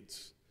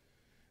kids.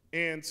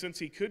 And since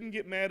he couldn't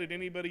get mad at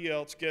anybody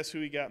else, guess who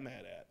he got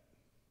mad at?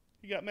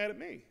 He got mad at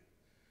me.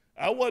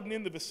 I wasn't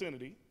in the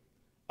vicinity.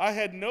 I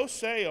had no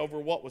say over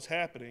what was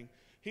happening.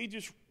 He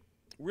just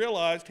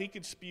realized he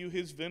could spew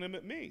his venom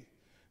at me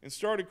and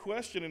started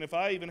questioning if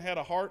I even had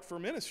a heart for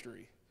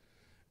ministry.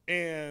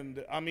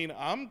 And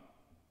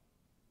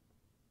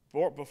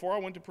before I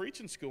went to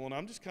preaching school, and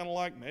I'm just kind of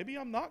like, maybe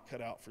I'm not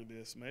cut out for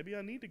this. Maybe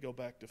I need to go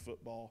back to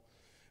football.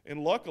 And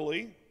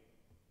luckily,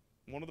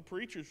 one of the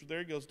preachers was there.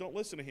 He goes, don't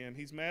listen to him.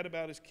 He's mad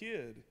about his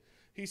kid.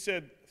 He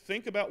said,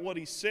 think about what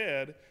he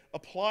said,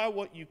 apply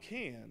what you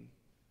can,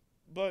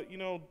 but,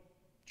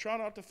 try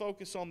not to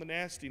focus on the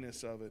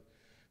nastiness of it.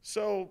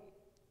 So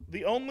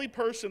the only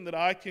person that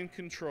I can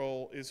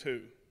control is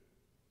who?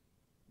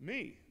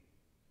 Me.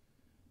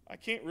 I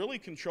can't really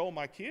control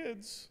my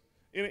kids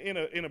in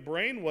a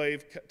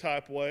brainwave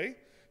type way.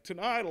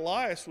 Tonight,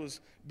 Elias was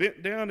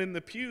bent down in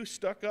the pew,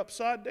 stuck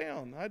upside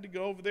down. I had to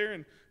go over there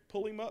and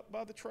pull him up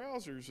by the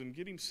trousers and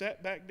get him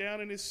sat back down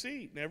in his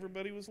seat, and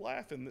everybody was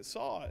laughing that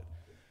saw it.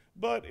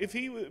 But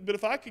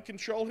if I could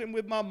control him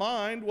with my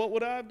mind, what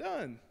would I have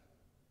done?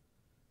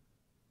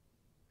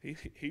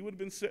 He would have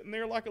been sitting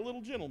there like a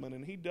little gentleman,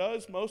 and he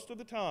does most of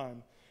the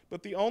time.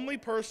 But the only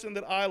person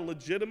that I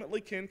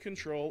legitimately can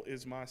control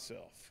is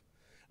myself.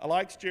 I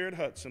like Jared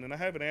Hudson, and I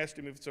haven't asked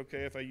him if it's okay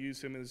if I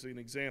use him as an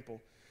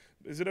example.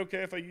 Is it okay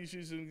if I use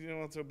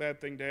it's a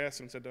bad thing to ask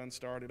since I done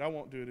started. I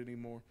won't do it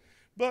anymore.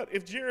 But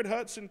if Jared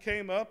Hudson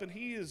came up, and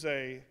he is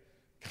a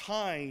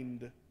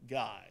kind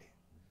guy.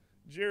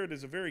 Jared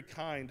is a very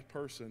kind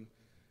person.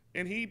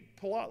 And he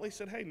politely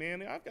said, hey,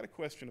 man, I've got a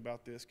question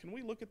about this. Can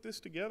we look at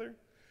this together?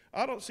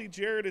 I don't see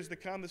Jared as the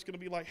kind that's going to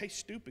be like, hey,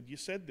 stupid, you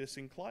said this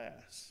in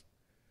class.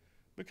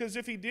 Because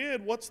if he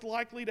did, what's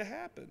likely to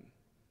happen?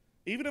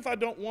 Even if I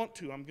don't want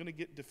to, I'm going to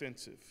get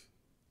defensive.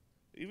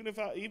 Even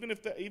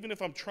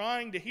if I'm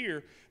trying to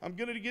hear, I'm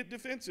going to get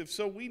defensive.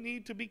 So we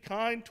need to be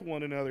kind to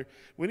one another.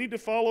 We need to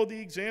follow the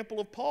example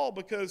of Paul,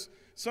 because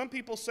some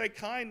people say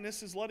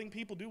kindness is letting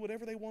people do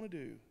whatever they want to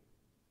do.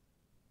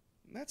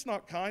 And that's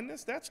not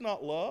kindness. That's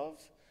not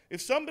love.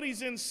 If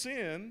somebody's in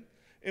sin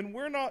and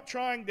we're not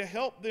trying to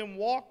help them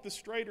walk the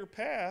straighter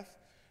path,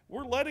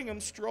 we're letting them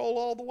stroll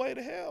all the way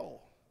to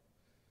hell.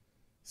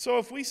 So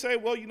if we say,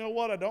 well, you know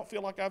what, I don't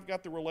feel like I've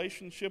got the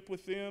relationship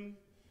with them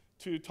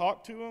to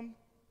talk to them,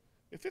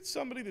 if it's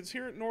somebody that's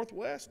here at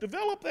Northwest,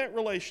 develop that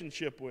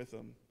relationship with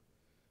them.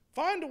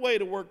 Find a way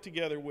to work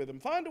together with them.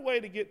 Find a way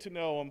to get to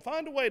know them.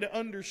 Find a way to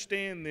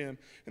understand them.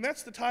 And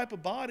that's the type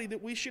of body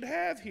that we should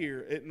have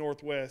here at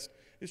Northwest,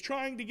 is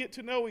trying to get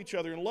to know each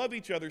other and love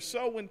each other,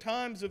 so when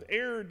times of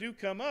error do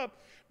come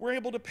up, we're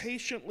able to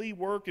patiently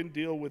work and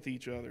deal with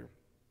each other.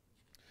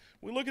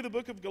 We look at the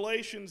book of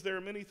Galatians, there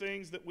are many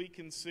things that we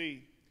can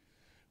see.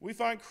 We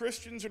find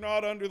Christians are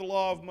not under the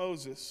law of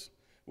Moses.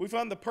 We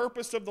find the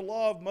purpose of the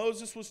law of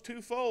Moses was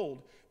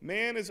twofold.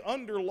 Man is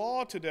under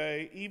law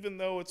today, even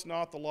though it's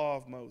not the law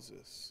of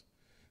Moses.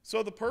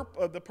 So the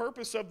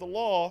purpose of the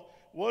law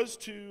was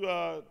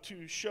to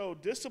show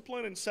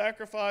discipline and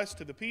sacrifice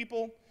to the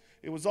people.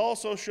 It was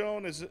also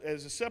shown as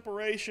a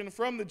separation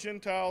from the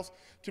Gentiles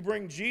to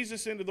bring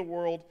Jesus into the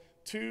world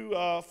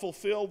to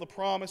fulfill the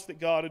promise that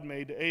God had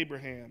made to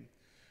Abraham.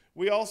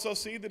 We also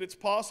see that it's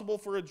possible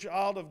for a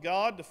child of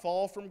God to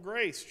fall from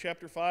grace,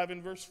 chapter 5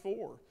 and verse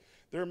 4.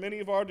 There are many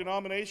of our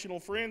denominational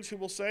friends who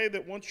will say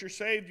that once you're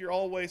saved, you're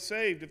always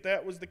saved. If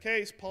that was the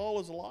case, Paul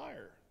is a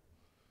liar.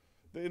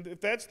 If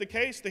that's the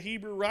case, the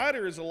Hebrew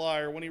writer is a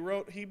liar when he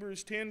wrote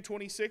Hebrews 10,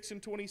 26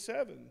 and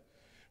 27.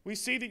 We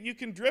see that you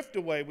can drift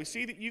away. We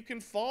see that you can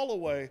fall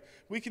away.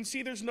 We can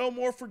see there's no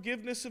more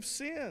forgiveness of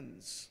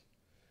sins.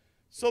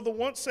 So the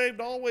once saved,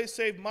 always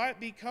saved might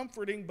be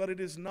comforting, but it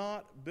is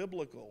not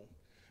biblical.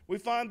 We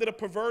find that a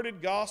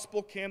perverted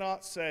gospel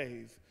cannot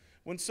save.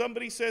 When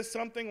somebody says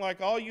something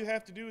like all you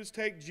have to do is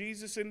take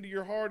Jesus into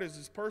your heart as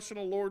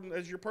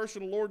your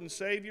personal Lord and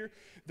Savior,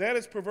 that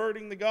is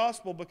perverting the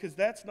gospel, because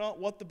that's not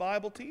what the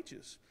Bible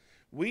teaches.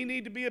 We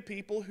need to be a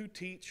people who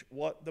teach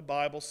what the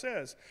Bible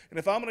says. And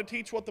if I'm going to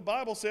teach what the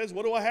Bible says,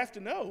 what do I have to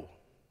know?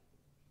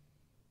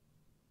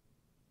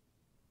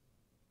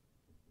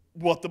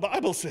 What the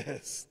Bible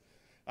says.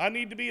 I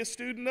need to be a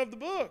student of the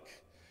book.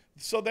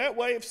 So that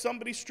way, if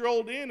somebody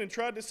strolled in and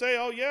tried to say,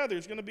 oh yeah,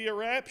 there's going to be a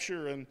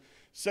rapture and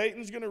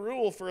Satan's going to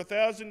rule for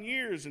 1,000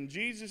 years and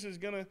Jesus is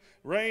going to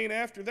reign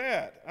after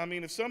that. I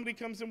mean, if somebody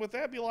comes in with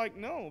that, be like,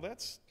 no,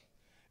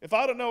 if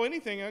I don't know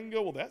anything, I can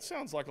go, well, that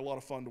sounds like a lot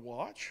of fun to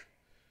watch.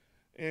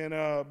 And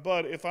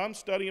but if I'm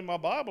studying my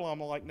Bible, I'm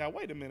like, now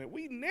wait a minute,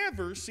 we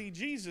never see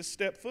Jesus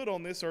step foot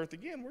on this earth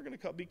again. We're going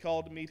to be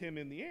called to meet him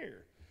in the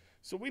air.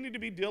 So we need to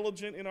be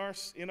diligent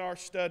in our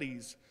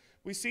studies.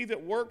 We see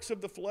that works of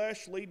the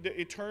flesh lead to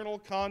eternal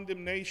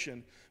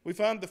condemnation. We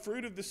find the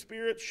fruit of the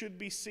Spirit should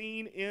be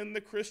seen in the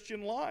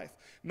Christian life,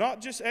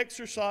 not just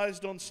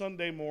exercised on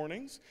Sunday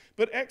mornings,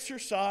 but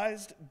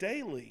exercised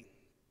daily.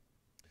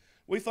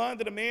 We find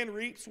that a man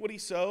reaps what he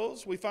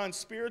sows. We find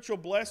spiritual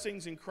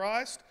blessings in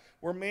Christ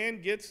where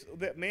man gets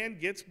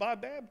by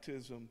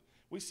baptism.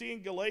 We see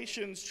in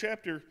Galatians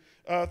chapter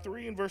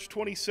 3 and verse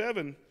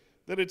 27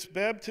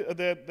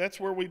 that that's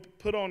where we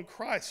put on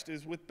Christ,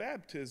 is with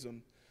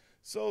baptism.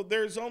 So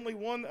there's only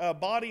one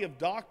body of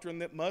doctrine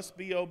that must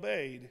be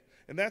obeyed.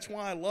 And that's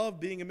why I love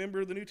being a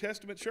member of the New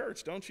Testament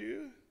church, don't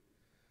you?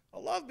 I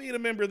love being a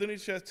member of the New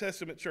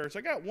Testament church.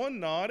 I got one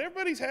nod.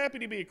 Everybody's happy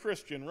to be a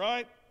Christian,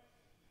 right?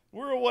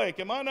 We're awake.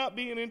 Am I not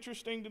being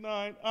interesting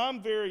tonight?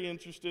 I'm very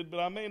interested, but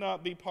I may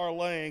not be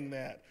parlaying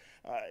that.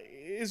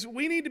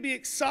 We need to be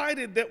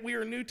excited that we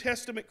are New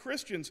Testament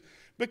Christians,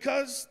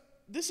 because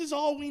this is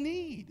all we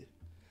need.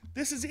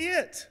 This is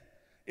it.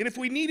 And if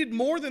we needed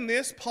more than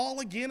this, Paul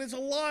again is a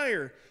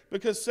liar,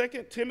 because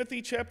 2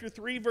 Timothy chapter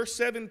 3 verse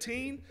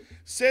 17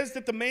 says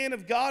that the man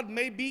of God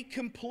may be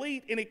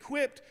complete and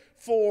equipped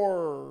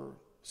for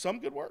some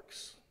good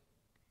works,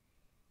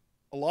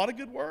 a lot of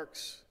good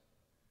works,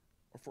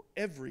 or for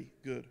every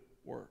good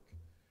work.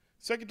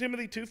 2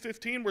 Timothy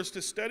 2:15, we're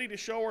to study to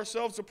show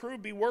ourselves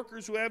approved, be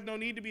workers who have no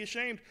need to be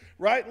ashamed,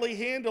 rightly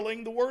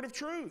handling the word of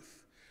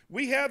truth.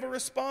 We have a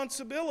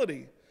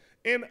responsibility.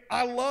 And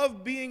I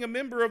love being a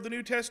member of the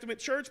New Testament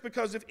church,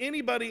 because if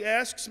anybody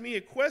asks me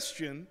a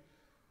question,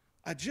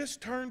 I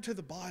just turn to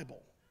the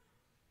Bible.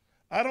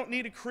 I don't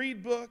need a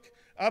creed book.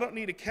 I don't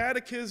need a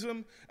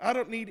catechism. I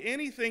don't need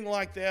anything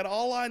like that.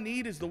 All I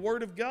need is the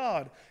Word of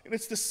God. And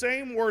it's the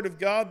same Word of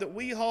God that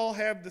we all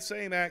have the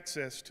same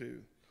access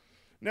to.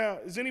 Now,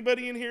 does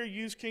anybody in here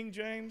use King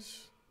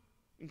James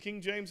and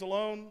King James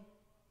alone?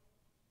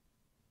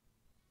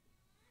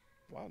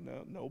 Wow,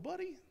 no,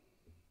 nobody?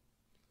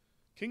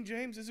 King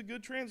James is a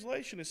good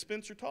translation, as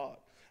Spencer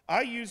taught.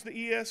 I use the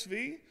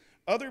ESV.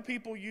 Other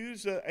people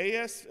use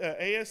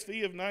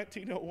ASV of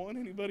 1901.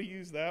 Anybody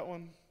use that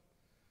one?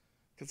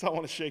 Because I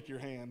want to shake your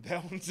hand.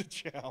 That one's a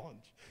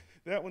challenge.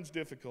 That one's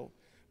difficult.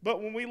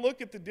 But when we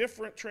look at the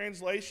different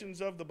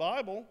translations of the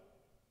Bible,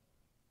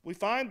 we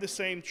find the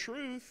same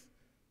truth,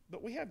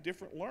 but we have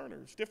different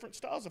learners, different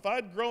styles. If I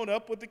had grown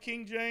up with the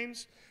King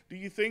James, do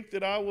you think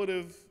that I would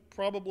have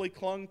probably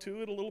clung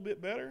to it a little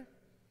bit better?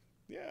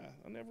 Yeah,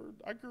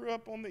 I grew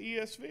up on the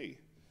ESV.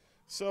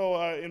 So,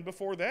 and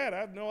before that, I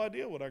have no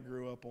idea what I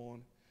grew up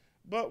on.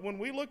 But when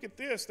we look at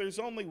this, there's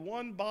only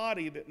one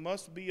body that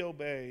must be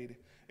obeyed.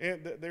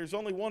 And there's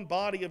only one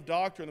body of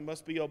doctrine that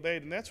must be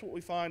obeyed, and that's what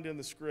we find in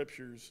the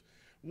Scriptures.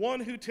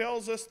 One who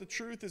tells us the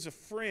truth is a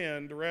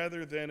friend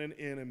rather than an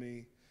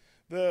enemy.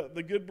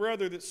 The good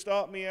brother that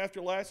stopped me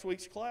after last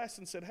week's class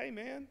and said, "Hey,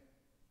 man,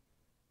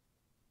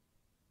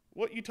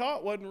 what you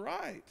taught wasn't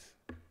right."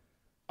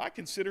 I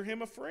consider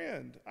him a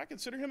friend. I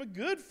consider him a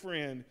good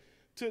friend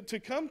to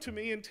come to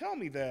me and tell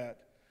me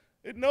that.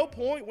 At no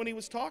point when he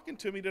was talking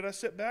to me did I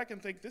sit back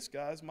and think, this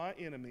guy's my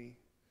enemy.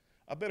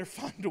 I better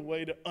find a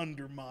way to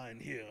undermine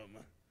him.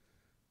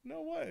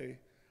 No way.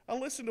 I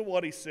listened to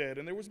what he said,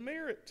 and there was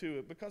merit to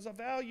it because I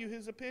value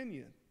his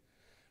opinion.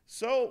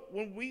 So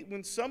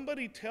when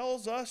somebody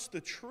tells us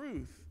the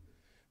truth,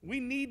 we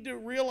need to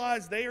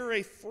realize they are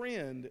a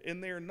friend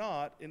and they're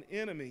not an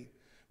enemy.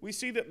 We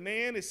see that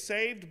man is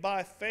saved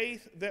by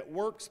faith that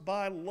works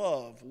by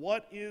love.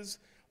 What is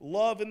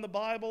love in the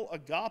Bible?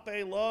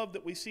 Agape love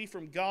that we see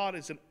from God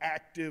is an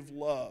active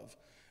love.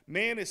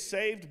 Man is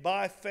saved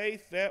by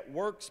faith that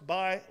works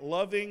by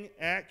loving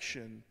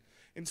action.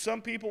 And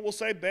some people will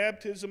say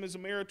baptism is a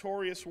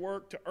meritorious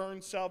work to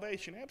earn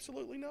salvation.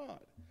 Absolutely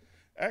not.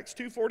 Acts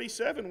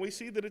 2:47, we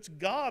see that it's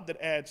God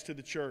that adds to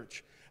the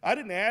church. I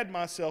didn't add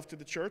myself to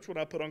the church when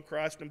I put on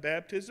Christ in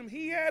baptism.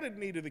 He added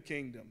me to the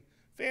kingdom.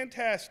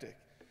 Fantastic.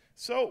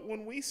 So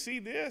when we see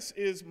this,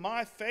 is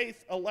my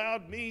faith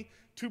allowed me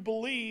to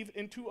believe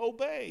and to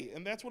obey.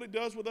 And that's what it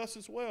does with us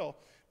as well.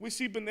 We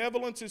see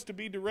benevolence is to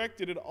be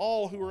directed at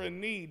all who are in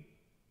need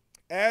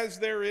as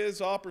there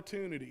is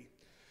opportunity.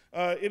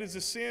 It is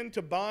a sin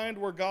to bind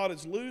where God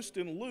is loosed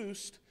and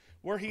loosed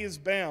where he is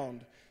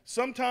bound.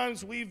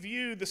 Sometimes we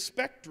view the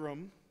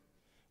spectrum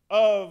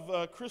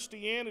of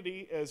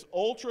Christianity as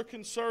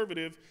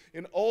ultra-conservative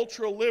and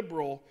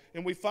ultra-liberal,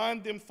 and we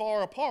find them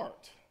far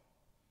apart.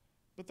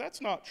 But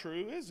that's not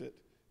true, is it?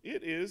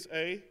 It is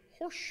a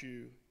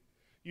horseshoe.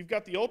 You've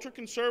got the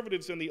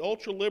ultra-conservatives and the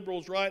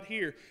ultra-liberals right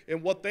here,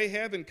 and what they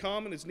have in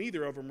common is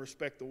neither of them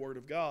respect the Word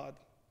of God.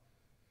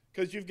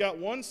 Because you've got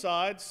one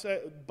side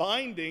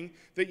binding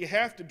that you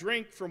have to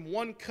drink from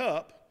one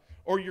cup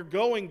or you're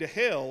going to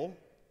hell.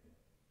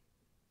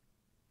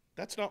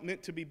 That's not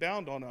meant to be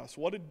bound on us.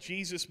 What did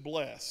Jesus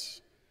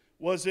bless?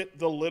 Was it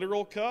the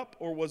literal cup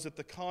or was it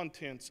the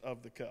contents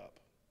of the cup?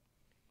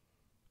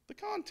 The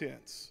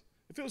contents.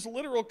 If it was a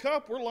literal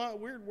cup,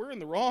 we're in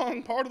the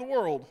wrong part of the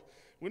world.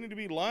 We need to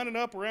be lining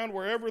up around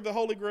wherever the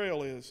Holy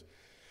Grail is.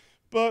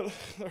 But,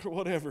 or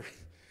whatever.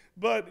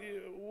 But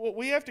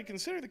we have to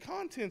consider the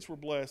contents were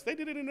blessed. They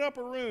did it in an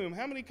upper room.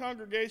 How many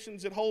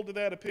congregations that hold to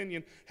that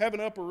opinion have an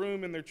upper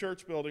room in their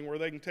church building where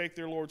they can take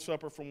their Lord's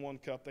Supper from one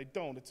cup? They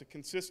don't. It's a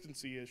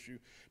consistency issue.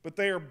 But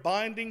they are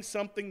binding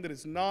something that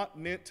is not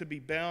meant to be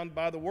bound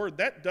by the Word.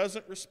 That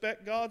doesn't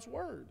respect God's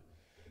Word.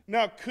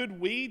 Now, could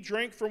we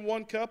drink from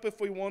one cup if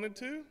we wanted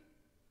to?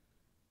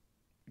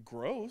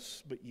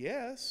 Gross, but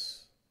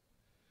yes.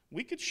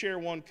 We could share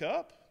one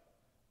cup.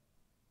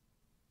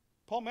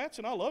 Paul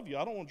Matson, I love you.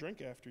 I don't want to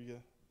drink after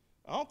you.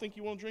 I don't think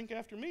you want to drink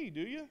after me,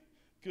 do you?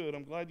 Good,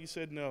 I'm glad you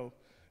said no.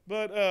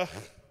 But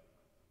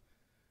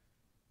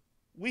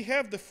we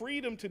have the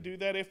freedom to do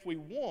that if we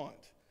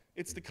want.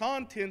 It's the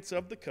contents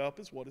of the cup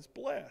is what is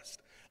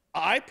blessed.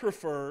 I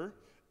prefer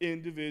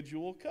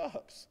individual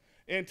cups.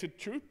 And to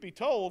truth be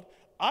told,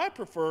 I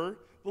prefer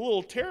the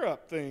little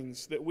tear-up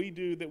things that we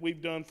do that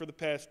we've done for the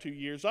past 2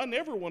 years. I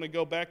never want to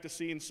go back to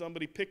seeing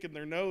somebody picking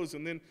their nose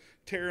and then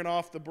tearing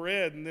off the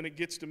bread, and then it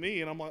gets to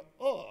me, and I'm like,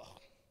 ugh,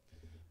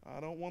 I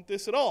don't want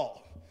this at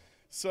all.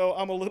 So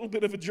I'm a little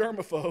bit of a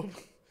germaphobe.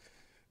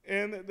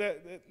 And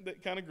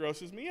that kind of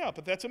grosses me out.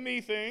 But that's a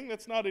me thing.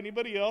 That's not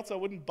anybody else. I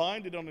wouldn't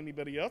bind it on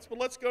anybody else. But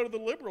let's go to the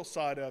liberal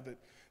side of it.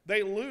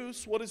 They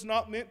loose what is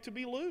not meant to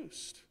be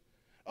loosed.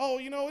 Oh,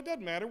 it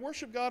doesn't matter.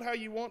 Worship God how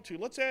you want to.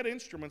 Let's add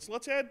instruments.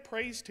 Let's add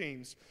praise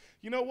teams.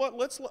 You know what?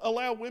 Let's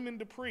allow women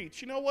to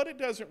preach. You know what? It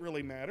doesn't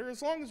really matter.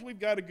 As long as we've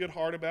got a good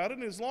heart about it,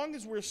 and as long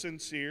as we're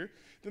sincere,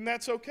 then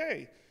that's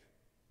okay.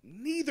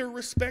 Neither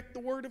respect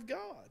the Word of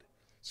God.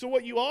 So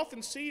what you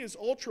often see is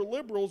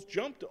ultra-liberals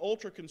jump to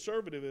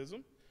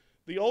ultra-conservatism.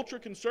 The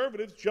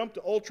ultra-conservatives jump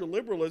to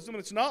ultra-liberalism,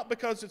 and it's not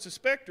because it's a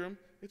spectrum,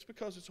 it's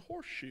because it's a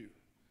horseshoe.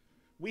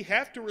 We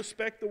have to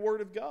respect the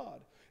Word of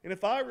God. And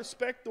if I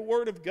respect the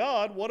Word of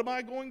God, what am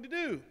I going to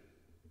do?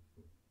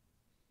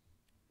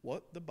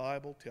 What the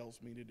Bible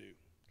tells me to do.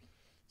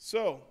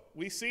 So,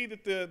 we see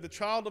that the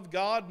child of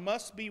God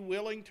must be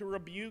willing to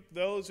rebuke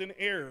those in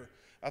error.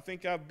 I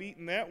think I've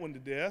beaten that one to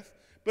death.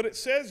 But it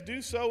says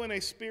do so in a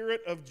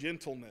spirit of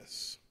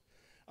gentleness.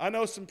 I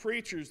know some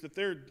preachers that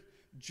they're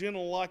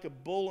gentle like a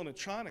bull in a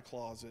china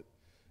closet.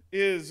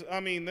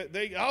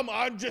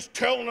 I'm just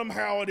telling them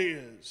how it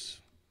is.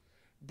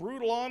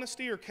 Brutal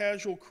honesty or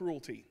casual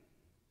cruelty?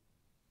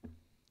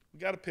 We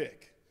got to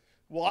pick.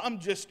 Well, I'm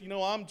just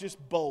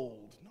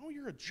bold. No,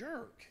 you're a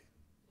jerk.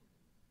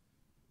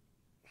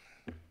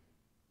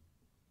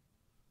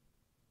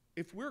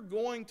 If we're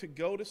going to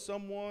go to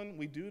someone,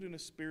 we do it in a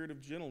spirit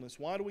of gentleness.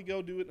 Why do we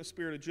go do it in a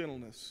spirit of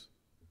gentleness?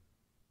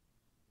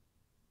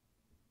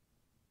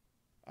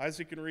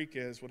 Isaac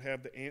Enriquez would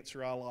have the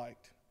answer I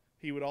liked.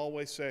 He would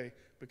always say,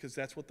 because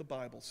that's what the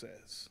Bible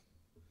says.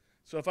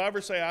 So if I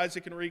ever say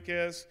Isaac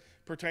Enriquez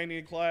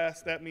pertaining to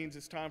class, that means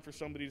it's time for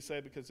somebody to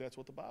say, because that's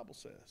what the Bible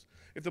says.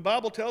 If the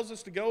Bible tells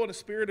us to go in a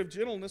spirit of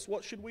gentleness,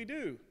 what should we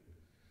do?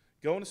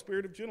 Go in a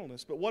spirit of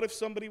gentleness. But what if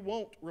somebody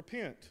won't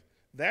repent?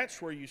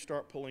 That's where you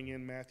start pulling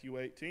in Matthew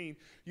 18.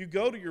 You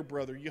go to your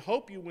brother. You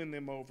hope you win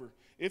them over.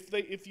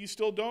 If you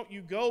still don't,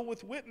 you go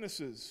with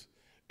witnesses.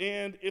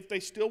 And if they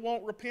still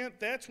won't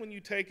repent, that's when you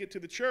take it to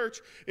the church.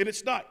 And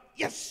it's not,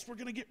 yes, we're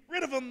going to get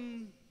rid of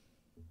them.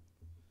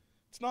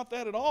 It's not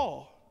that at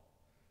all.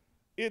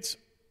 It's,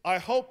 I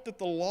hope that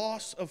the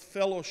loss of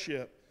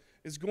fellowship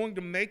is going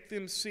to make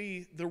them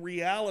see the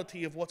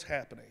reality of what's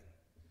happening.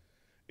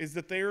 Is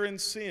that they're in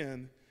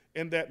sin,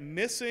 and that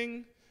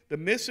the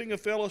missing of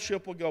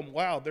fellowship will go,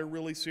 wow, they're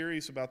really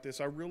serious about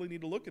this. I really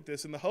need to look at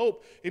this. And the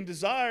hope and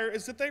desire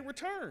is that they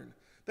return.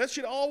 That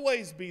should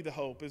always be the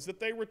hope, is that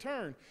they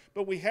return.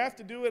 But we have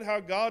to do it how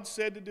God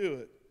said to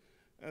do it.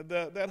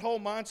 That whole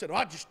mindset,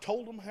 I just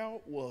told them how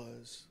it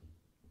was.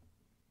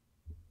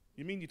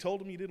 You mean you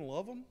told them you didn't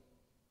love them?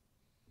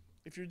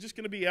 If you're just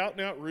going to be out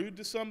and out rude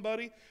to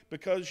somebody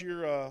because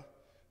you're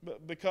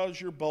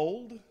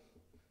bold,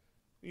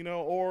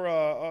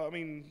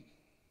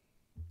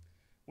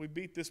 we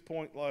beat this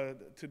point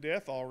to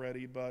death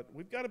already, but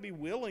we've got to be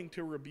willing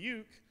to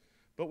rebuke,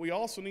 but we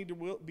also need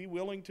to be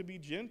willing to be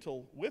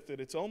gentle with it.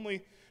 It's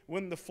only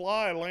when the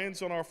fly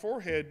lands on our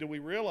forehead do we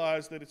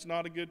realize that it's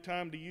not a good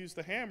time to use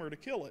the hammer to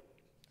kill it.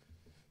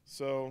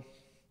 So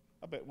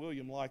I bet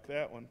William liked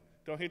that one.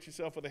 Don't hit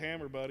yourself with a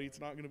hammer, buddy.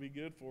 It's not going to be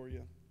good for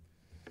you.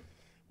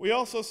 We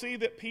also see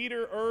that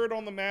Peter erred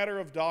on the matter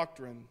of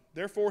doctrine.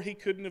 Therefore, he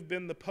couldn't have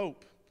been the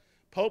pope.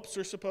 Popes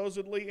are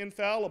supposedly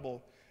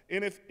infallible.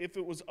 And if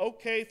it was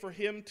okay for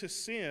him to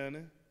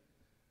sin,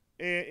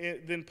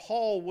 then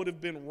Paul would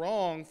have been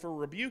wrong for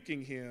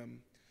rebuking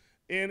him.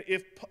 And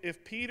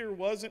if Peter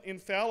wasn't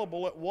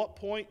infallible, at what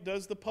point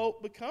does the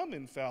pope become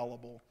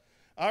infallible?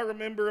 I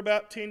remember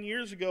about 10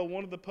 years ago,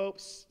 one of the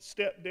popes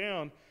stepped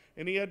down,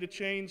 and he had to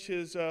change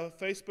his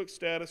Facebook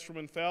status from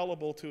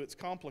infallible to it's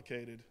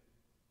complicated.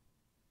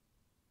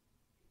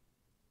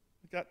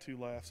 I got 2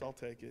 laughs. I'll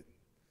take it.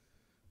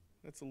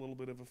 That's a little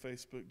bit of a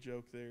Facebook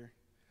joke there.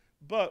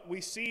 But we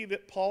see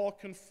that Paul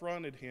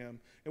confronted him.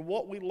 And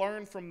what we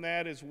learn from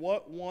that is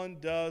what one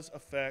does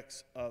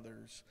affects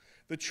others.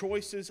 The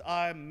choices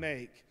I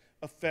make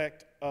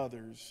affect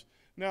others.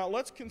 Now,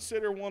 let's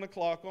consider 1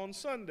 o'clock on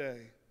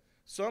Sunday.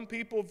 Some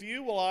people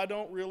view, well, I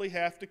don't really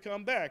have to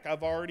come back.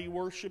 I've already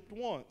worshiped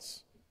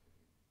once.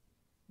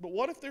 But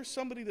what if there's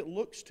somebody that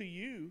looks to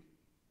you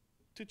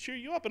to cheer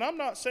you up? And I'm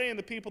not saying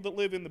the people that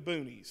live in the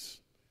boonies.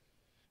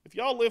 If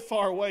y'all live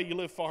far away, you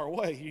live far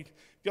away. You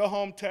go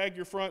home, tag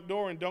your front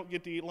door, and don't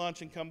get to eat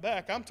lunch and come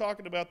back. I'm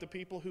talking about the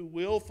people who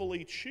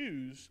willfully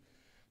choose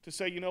to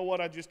say, you know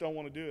what, I just don't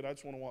want to do it. I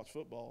just want to watch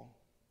football.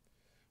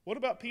 What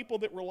about people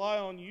that rely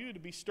on you to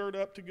be stirred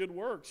up to good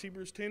works?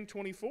 Hebrews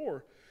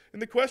 10:24.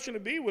 And the question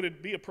would be, would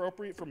it be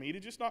appropriate for me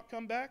to just not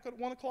come back at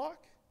 1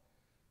 o'clock?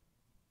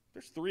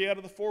 There's 3 out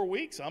of the 4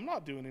 weeks I'm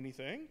not doing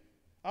anything.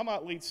 I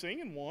might lead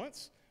singing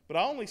once, but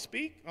I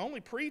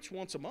only preach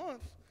once a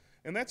month.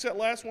 And that's at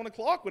last 1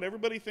 o'clock. Would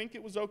everybody think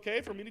it was okay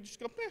for me to just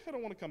go, I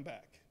don't want to come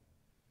back?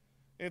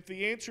 And if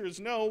the answer is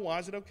no, why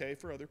is it okay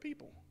for other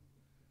people?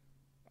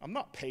 I'm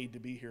not paid to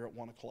be here at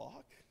 1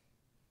 o'clock.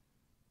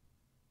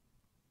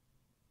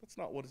 That's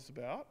not what it's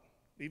about.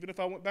 Even if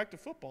I went back to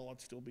football,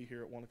 I'd still be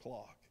here at 1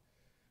 o'clock.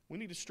 We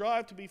need to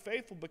strive to be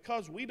faithful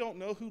because we don't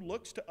know who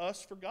looks to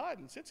us for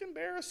guidance. It's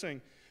embarrassing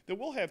that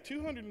we'll have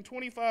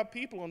 225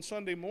 people on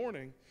Sunday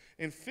morning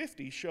and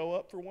 50 show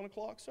up for 1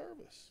 o'clock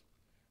service.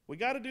 We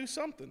got to do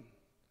something.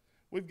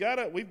 We've got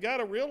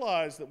to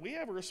realize that we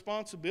have a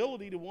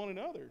responsibility to one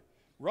another.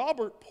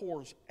 Robert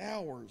pours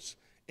hours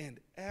and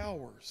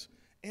hours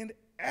and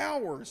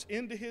hours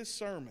into his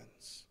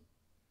sermons.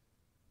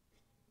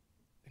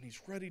 And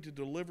he's ready to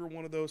deliver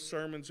one of those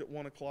sermons at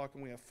 1 o'clock,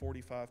 and we have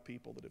 45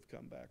 people that have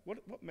come back.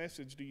 What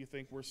message do you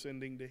think we're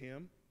sending to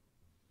him?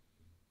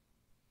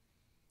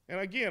 And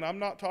again, I'm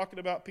not talking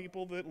about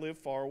people that live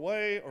far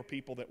away or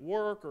people that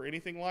work or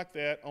anything like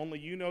that. Only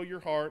you know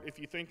your heart. If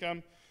you think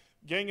I'm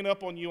ganging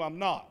up on you, I'm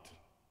not.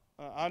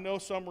 I know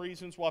some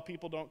reasons why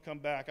people don't come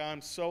back.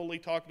 I'm solely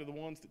talking to the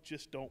ones that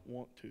just don't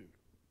want to.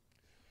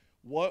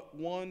 What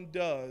one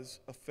does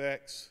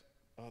affects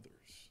others.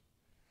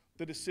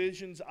 The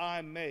decisions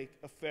I make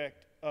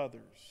affect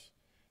others.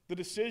 The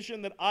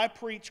decision that I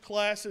preach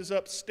classes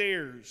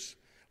upstairs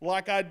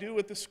like I do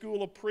at the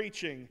School of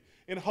Preaching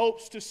in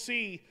hopes to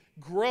see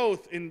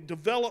growth and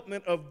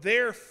development of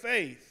their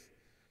faith.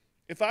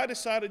 If I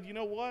decided, you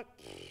know what,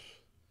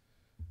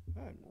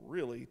 I'm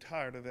really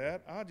tired of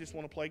that. I just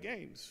want to play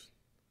games.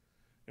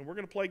 And we're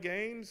going to play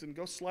games and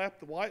go slap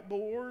the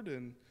whiteboard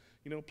and,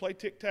 play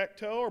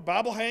tic-tac-toe or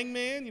Bible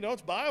hangman.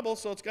 It's Bible,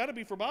 so it's got to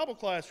be for Bible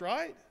class,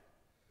 right?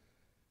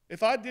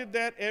 If I did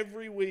that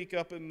every week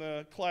up in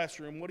the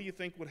classroom, what do you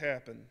think would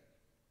happen?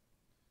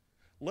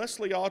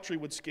 Leslie Autry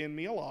would skin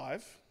me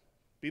alive,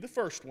 be the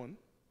first one.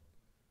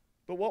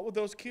 But what would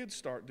those kids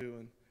start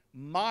doing?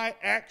 My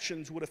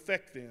actions would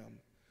affect them.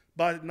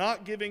 By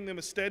not giving them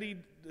a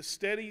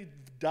steady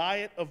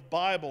diet of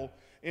Bible,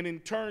 and in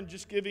turn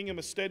just giving them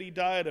a steady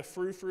diet of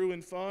frou-frou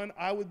and fun,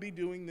 I would be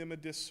doing them a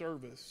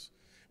disservice.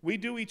 We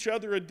do each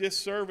other a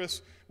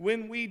disservice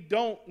when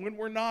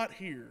we're not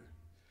here,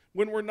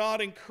 when we're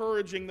not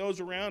encouraging those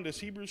around us.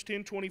 Hebrews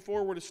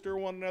 10:24, we're to stir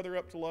one another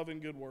up to love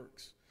and good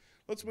works.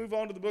 Let's move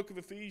on to the book of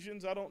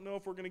Ephesians. I don't know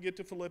if we're going to get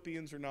to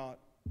Philippians or not.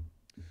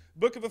 The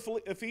book of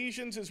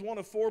Ephesians is one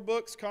of 4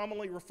 books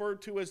commonly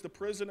referred to as the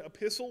prison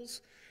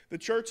epistles. The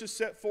church is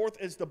set forth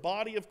as the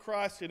body of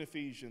Christ in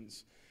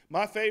Ephesians.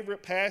 My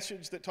favorite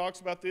passage that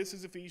talks about this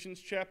is Ephesians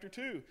chapter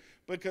 2,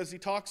 because he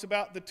talks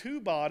about the 2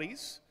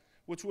 bodies,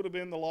 which would have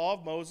been the law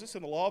of Moses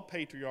and the law of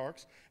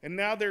patriarchs, and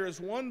now there is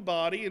one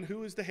body, and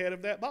who is the head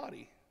of that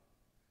body?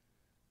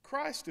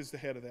 Christ is the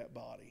head of that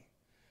body.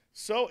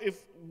 So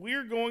if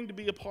we're going to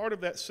be a part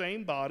of that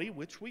same body,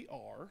 which we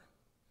are,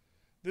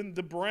 then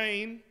the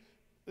brain,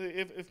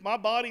 if my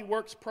body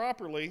works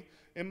properly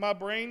and my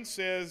brain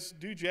says,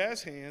 do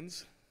jazz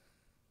hands,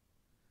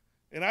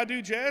 and I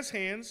do jazz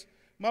hands,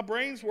 my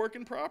brain's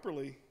working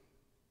properly.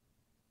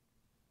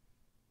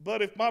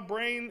 But if my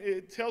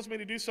brain tells me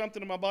to do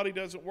something and my body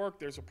doesn't work,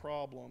 there's a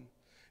problem.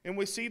 And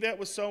we see that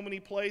with so many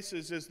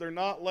places is they're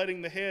not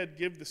letting the head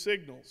give the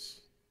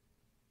signals.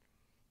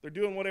 They're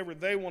doing whatever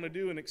they want to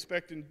do and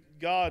expecting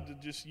God to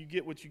just, you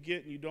get what you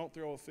get and you don't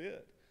throw a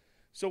fit.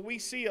 So we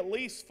see at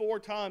least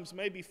 4 times,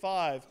 maybe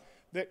 5,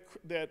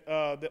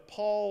 that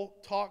Paul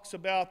talks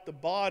about the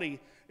body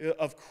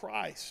of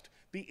Christ,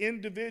 the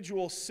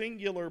individual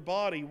singular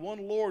body,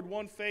 one Lord,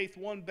 one faith,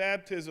 one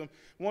baptism,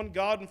 one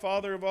God and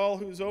Father of all,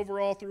 who is over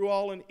all, through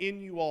all, and in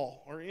you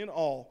all, or in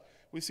all.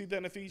 We see that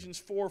in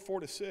Ephesians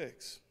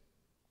 4:4-6.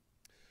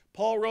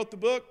 Paul wrote the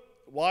book,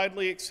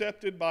 widely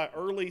accepted by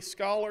early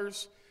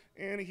scholars,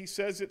 and he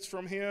says it's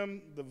from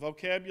him. The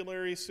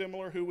vocabulary is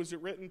similar. Who was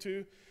it written to?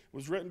 It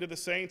was written to the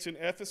saints in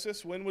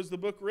Ephesus. When was the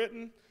book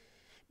written?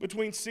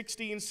 Between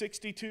 60 and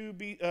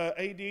 62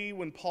 AD,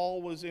 when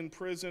Paul was in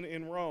prison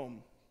in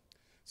Rome.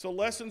 So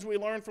lessons we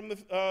learn from the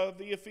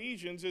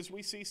Ephesians is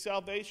we see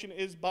salvation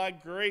is by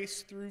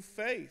grace through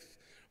faith.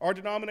 Our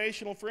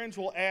denominational friends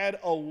will add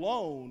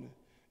alone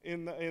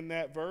in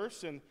that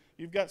verse, and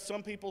you've got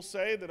some people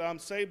say that I'm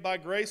saved by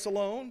grace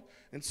alone,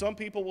 and some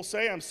people will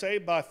say I'm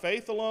saved by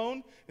faith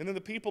alone, and then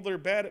the people that are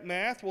bad at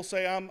math will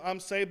say I'm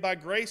saved by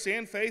grace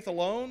and faith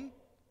alone.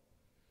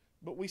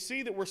 But we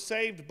see that we're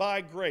saved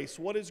by grace.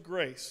 What is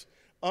grace?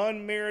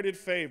 Unmerited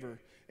favor.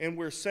 And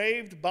we're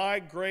saved by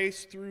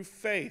grace through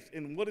faith.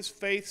 And what is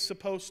faith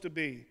supposed to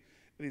be?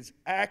 It is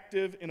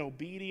active in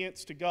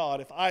obedience to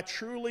God. If I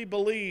truly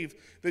believe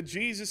that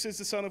Jesus is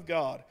the Son of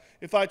God,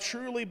 if I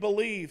truly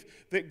believe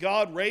that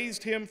God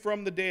raised him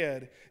from the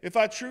dead, if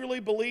I truly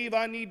believe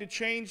I need to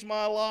change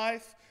my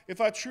life, if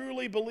I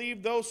truly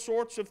believe those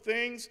sorts of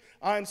things,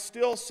 I'm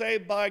still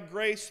saved by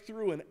grace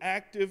through an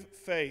active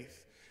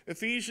faith.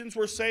 Ephesians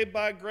were saved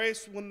by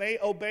grace when they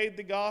obeyed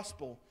the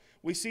gospel.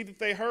 We see that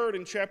they heard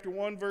in chapter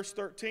 1, verse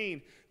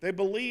 13. They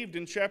believed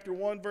in chapter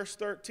 1, verse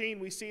 13.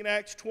 We see in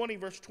Acts 20,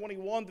 verse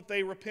 21 that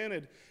they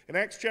repented. In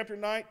Acts chapter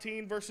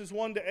 19, verses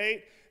 1 to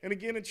 8, and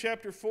again in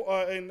chapter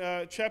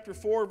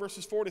 4,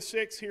 verses 4 to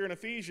 6 here in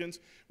Ephesians,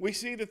 we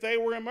see that they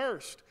were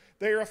immersed.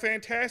 They are a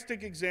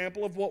fantastic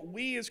example of what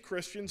we as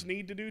Christians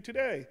need to do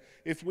today.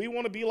 If we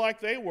want to be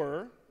like they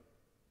were,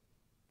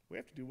 we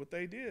have to do what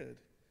they did.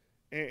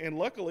 And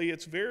luckily,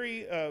 it's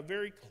very,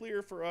 very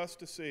clear for us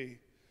to see.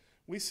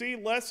 We see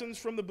lessons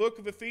from the book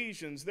of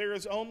Ephesians. There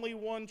is only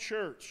one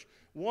church.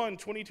 1,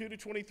 22 to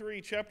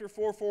 23, chapter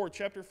 4, 4,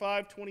 chapter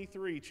 5,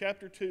 23,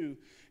 chapter 2.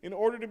 In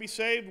order to be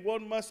saved,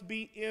 one must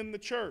be in the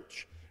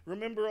church.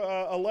 Remember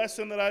a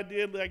lesson that I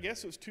did, I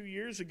guess it was 2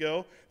 years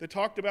ago, that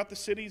talked about the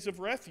cities of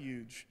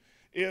refuge.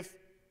 The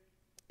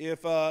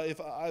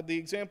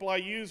example I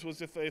used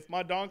was if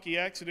my donkey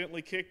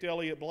accidentally kicked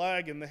Elliot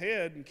Blagg in the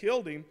head and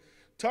killed him,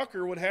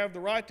 Tucker would have the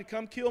right to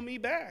come kill me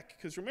back.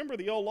 Because remember,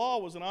 the old law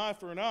was an eye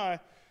for an eye,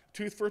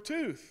 tooth for a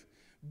tooth.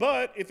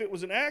 But if it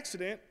was an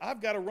accident, I've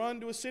got to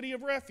run to a city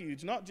of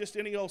refuge, not just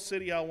any old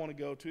city I want to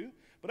go to,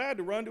 but I had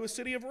to run to a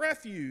city of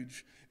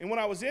refuge. And when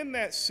I was in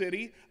that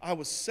city, I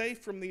was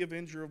safe from the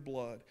avenger of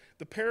blood.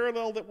 The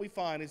parallel that we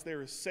find is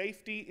there is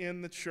safety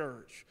in the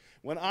church.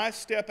 When I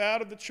step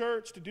out of the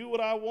church to do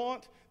what I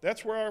want,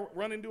 that's where I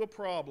run into a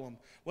problem.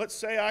 Let's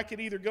say I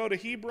could either go to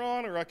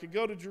Hebron or I could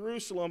go to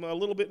Jerusalem, a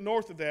little bit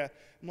north of that.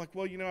 I'm like,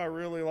 well, I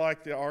really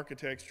like the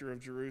architecture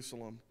of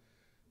Jerusalem.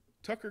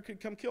 Tucker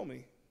could come kill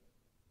me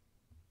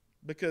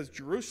because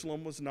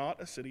Jerusalem was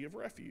not a city of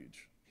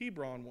refuge.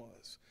 Hebron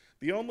was.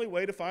 The only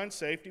way to find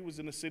safety was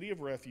in a city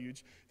of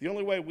refuge. The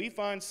only way we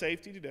find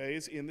safety today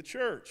is in the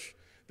church.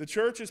 The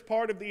church is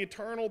part of the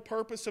eternal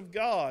purpose of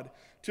God.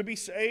 To be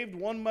saved,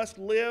 one must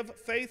live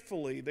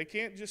faithfully. They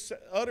can't just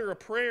utter a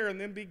prayer and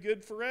then be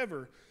good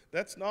forever.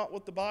 That's not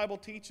what the Bible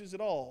teaches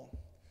at all.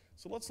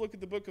 So let's look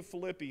at the book of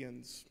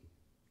Philippians.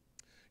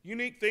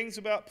 Unique things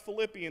about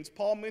Philippians.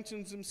 Paul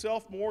mentions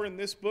himself more in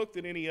this book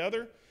than any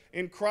other.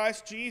 In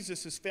Christ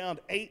Jesus is found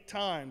 8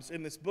 times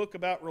in this book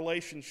about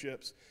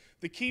relationships.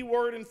 The key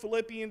word in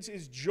Philippians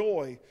is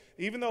joy,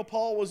 even though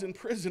Paul was in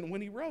prison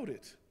when he wrote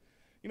it.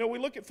 We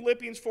look at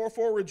Philippians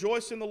 4:4,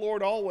 rejoice in the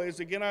Lord always.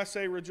 Again, I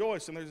say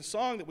rejoice. And there's a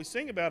song that we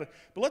sing about it.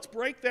 But let's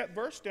break that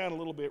verse down a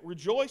little bit.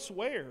 Rejoice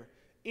where?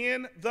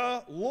 In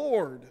the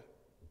Lord.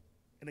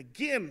 And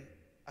again,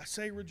 I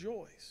say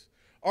rejoice.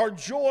 Our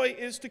joy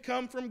is to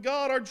come from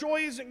God. Our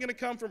joy isn't going to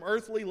come from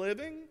earthly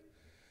living.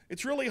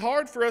 It's really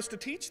hard for us to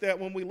teach that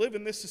when we live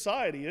in this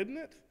society, isn't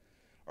it?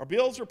 Our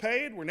bills are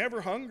paid. We're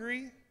never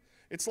hungry.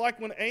 It's like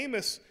when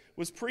Amos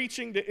was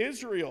preaching to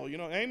Israel.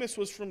 Amos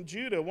was from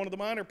Judah, one of the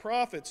minor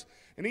prophets.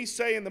 And he's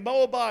saying the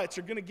Moabites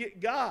are going to get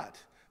God.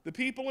 The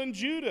people in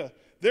Judah,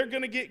 they're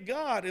going to get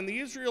God. And the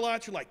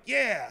Israelites are like,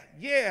 yeah.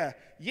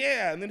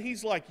 And then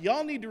he's like,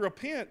 y'all need to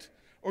repent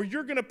or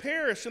you're going to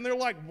perish. And they're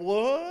like,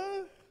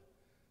 what?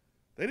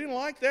 They didn't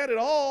like that at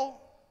all.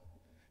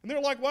 And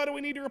they're like, why do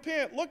we need to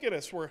repent? Look at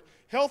us. We're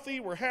healthy,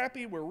 we're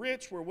happy, we're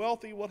rich, we're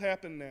wealthy. What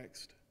happened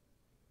next?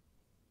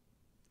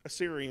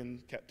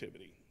 Assyrian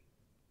captivity.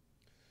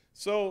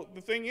 So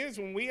the thing is,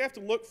 when we have to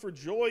look for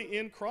joy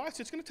in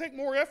Christ, it's going to take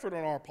more effort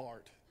on our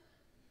part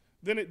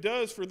than it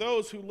does for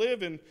those who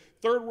live in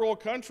third world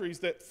countries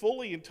that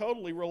fully and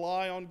totally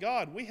rely on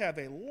God. We have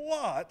a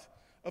lot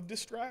of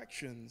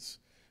distractions.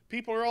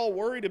 People are all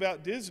worried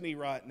about Disney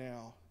right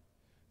now.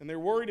 And they're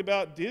worried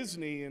about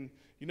Disney and,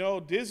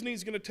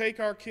 Disney's going to take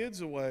our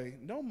kids away.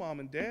 No, Mom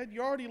and Dad,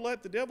 you already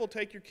let the devil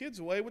take your kids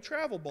away with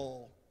Travel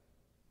Ball.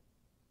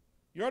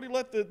 You already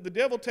let the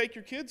devil take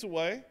your kids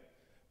away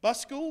by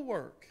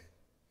schoolwork.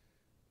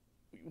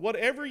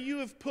 Whatever you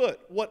have put,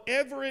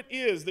 whatever it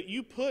is that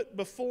you put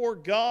before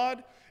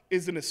God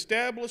is an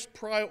established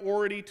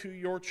priority to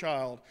your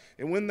child.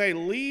 And when they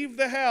leave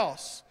the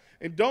house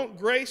and don't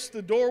grace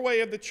the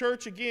doorway of the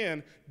church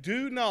again,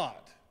 do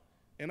not,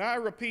 and I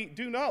repeat,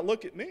 do not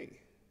look at me.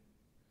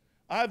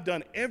 I've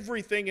done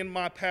everything in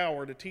my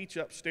power to teach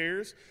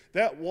upstairs.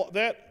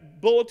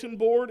 That bulletin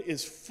board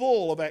is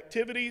full of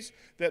activities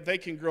that they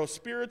can grow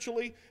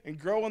spiritually and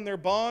grow in their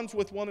bonds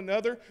with one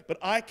another, but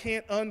I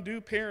can't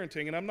undo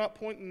parenting, and I'm not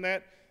pointing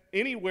that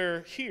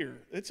anywhere here.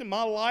 It's in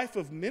my life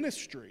of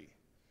ministry.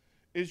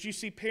 Is you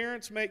see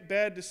parents make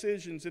bad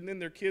decisions and then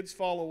their kids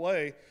fall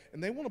away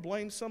and they want to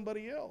blame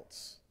somebody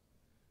else.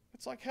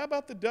 It's like, how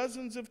about the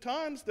dozens of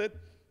times that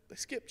they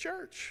skipped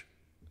church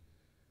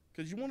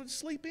because you wanted to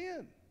sleep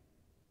in?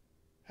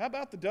 How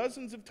about the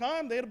dozens of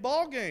times they had a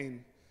ball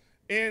game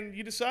and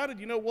you decided,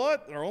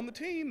 they're on the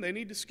team, they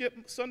need to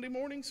skip Sunday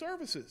morning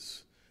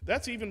services.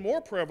 That's even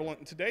more prevalent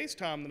in today's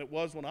time than it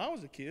was when I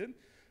was a kid.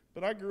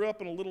 But I grew up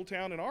in a little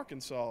town in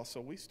Arkansas,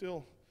 so we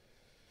still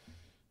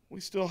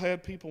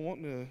had people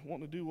wanting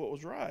to do what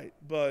was right.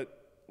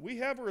 But we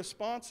have a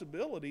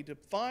responsibility to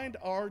find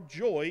our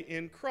joy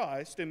in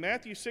Christ. In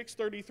Matthew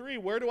 6:33,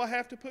 where do I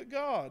have to put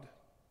God?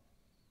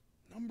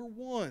 Number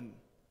one.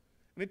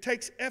 And it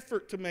takes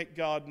effort to make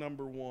God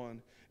number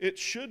one. It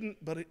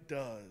shouldn't, but it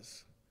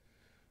does.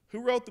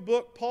 Who wrote the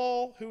book?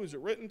 Paul. Who was it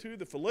written to?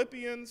 The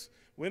Philippians.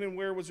 When and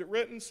where was it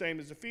written?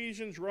 Same as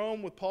Ephesians.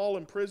 Rome, with Paul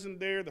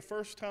imprisoned there the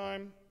first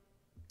time.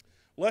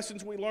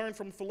 Lessons we learn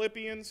from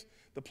Philippians.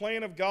 The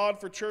plan of God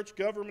for church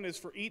government is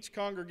for each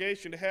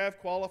congregation to have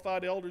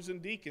qualified elders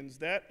and deacons.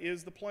 That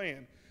is the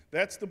plan.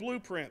 That's the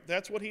blueprint.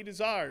 That's what he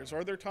desires.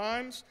 Are there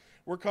times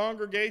where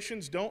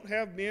congregations don't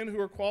have men who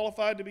are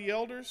qualified to be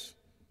elders?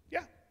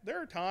 Yeah,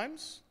 there are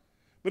times.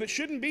 But it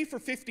shouldn't be for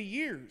 50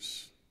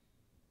 years.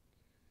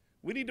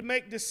 We need to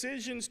make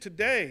decisions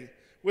today.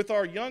 with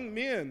our young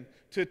men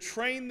to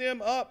train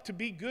them up to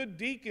be good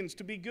deacons,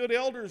 to be good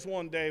elders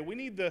one day. We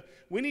need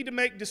to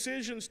make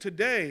decisions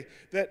today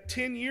that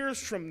 10 years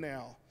from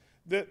now,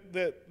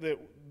 that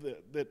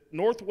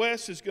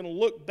Northwest is going to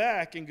look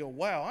back and go,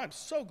 wow, I'm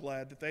so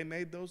glad that they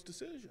made those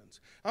decisions.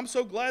 I'm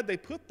so glad they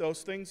put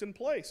those things in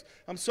place.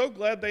 I'm so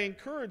glad they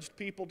encouraged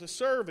people to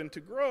serve and to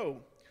grow.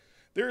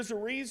 There's a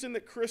reason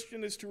that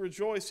Christian is to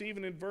rejoice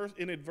even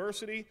in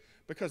adversity,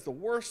 because the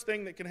worst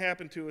thing that can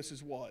happen to us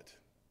is what?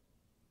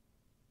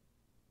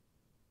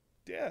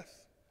 Death.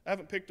 I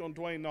haven't picked on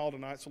Dwayne Knoll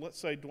tonight, so let's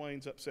say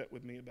Dwayne's upset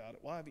with me about it.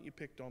 Why haven't you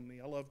picked on me?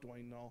 I love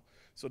Dwayne Knoll.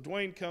 So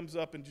Dwayne comes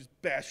up and just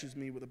bashes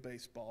me with a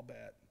baseball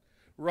bat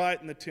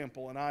right in the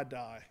temple, and I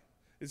die.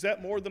 Is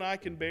that more than I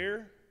can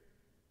bear?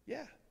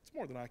 Yeah, it's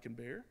more than I can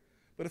bear.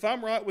 But if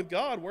I'm right with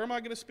God, where am I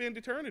going to spend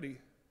eternity?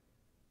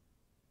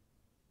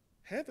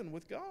 Heaven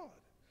with God.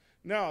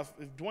 Now,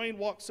 if Dwayne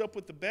walks up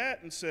with the bat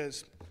and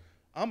says,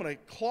 I'm going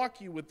to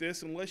clock you with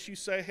this unless you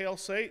say, Hail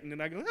Satan,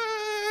 and I go,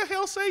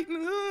 Hail Satan,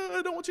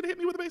 I don't want you to hit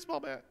me with a baseball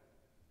bat.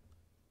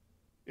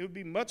 It would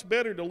be much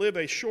better to live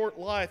a short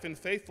life in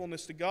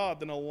faithfulness to God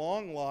than a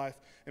long life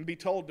and be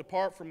told,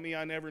 depart from me,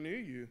 I never knew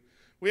you.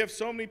 We have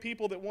so many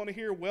people that want to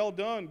hear, well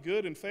done,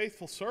 good and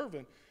faithful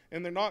servant,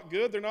 and they're not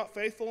good, they're not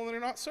faithful, and they're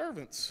not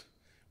servants.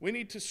 We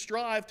need to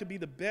strive to be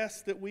the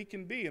best that we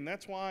can be, and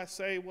that's why I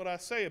say what I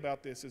say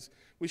about this, is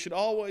we should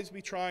always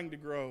be trying to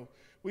grow.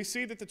 We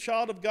see that the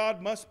child of God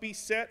must be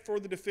set for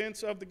the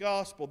defense of the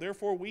gospel.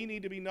 Therefore, we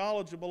need to be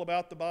knowledgeable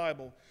about the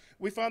Bible.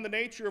 We find the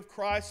nature of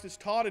Christ as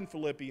taught in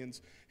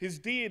Philippians, his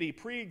deity,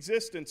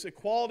 pre-existence,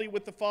 equality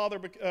with the Father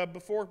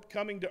before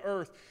coming to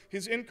earth,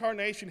 his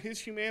incarnation, his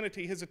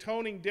humanity, his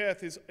atoning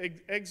death, his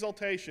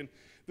exaltation.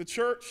 The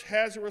church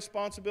has a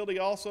responsibility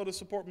also to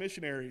support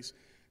missionaries.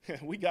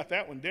 We got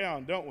that one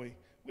down, don't we?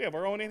 We have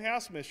our own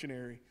in-house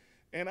missionary.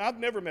 And I've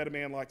never met a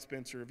man like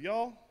Spencer. Have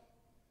y'all?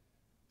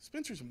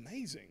 Spencer's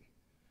amazing.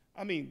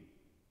 I mean,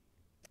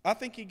 I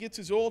think he gets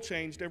his oil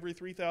changed every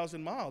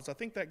 3,000 miles. I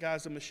think that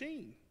guy's a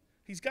machine.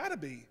 He's got to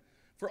be.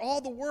 For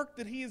all the work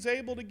that he is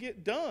able to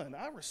get done.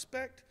 I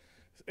respect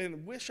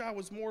and wish I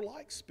was more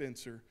like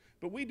Spencer.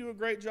 But we do a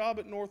great job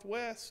at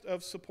Northwest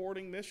of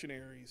supporting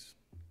missionaries.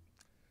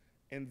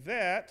 And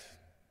that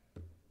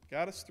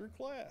got us through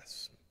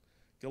class.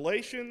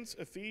 Galatians,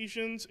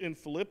 Ephesians, and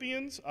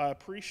Philippians. I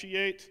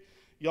appreciate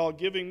y'all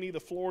giving me the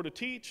floor to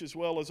teach, as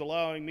well as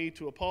allowing me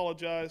to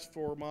apologize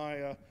for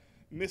my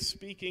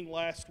misspeaking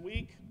last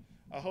week.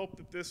 I hope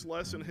that this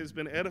lesson has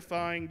been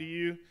edifying to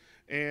you,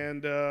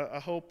 and I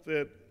hope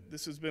that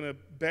this has been a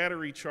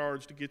battery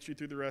charge to get you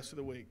through the rest of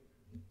the week.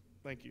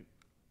 Thank you.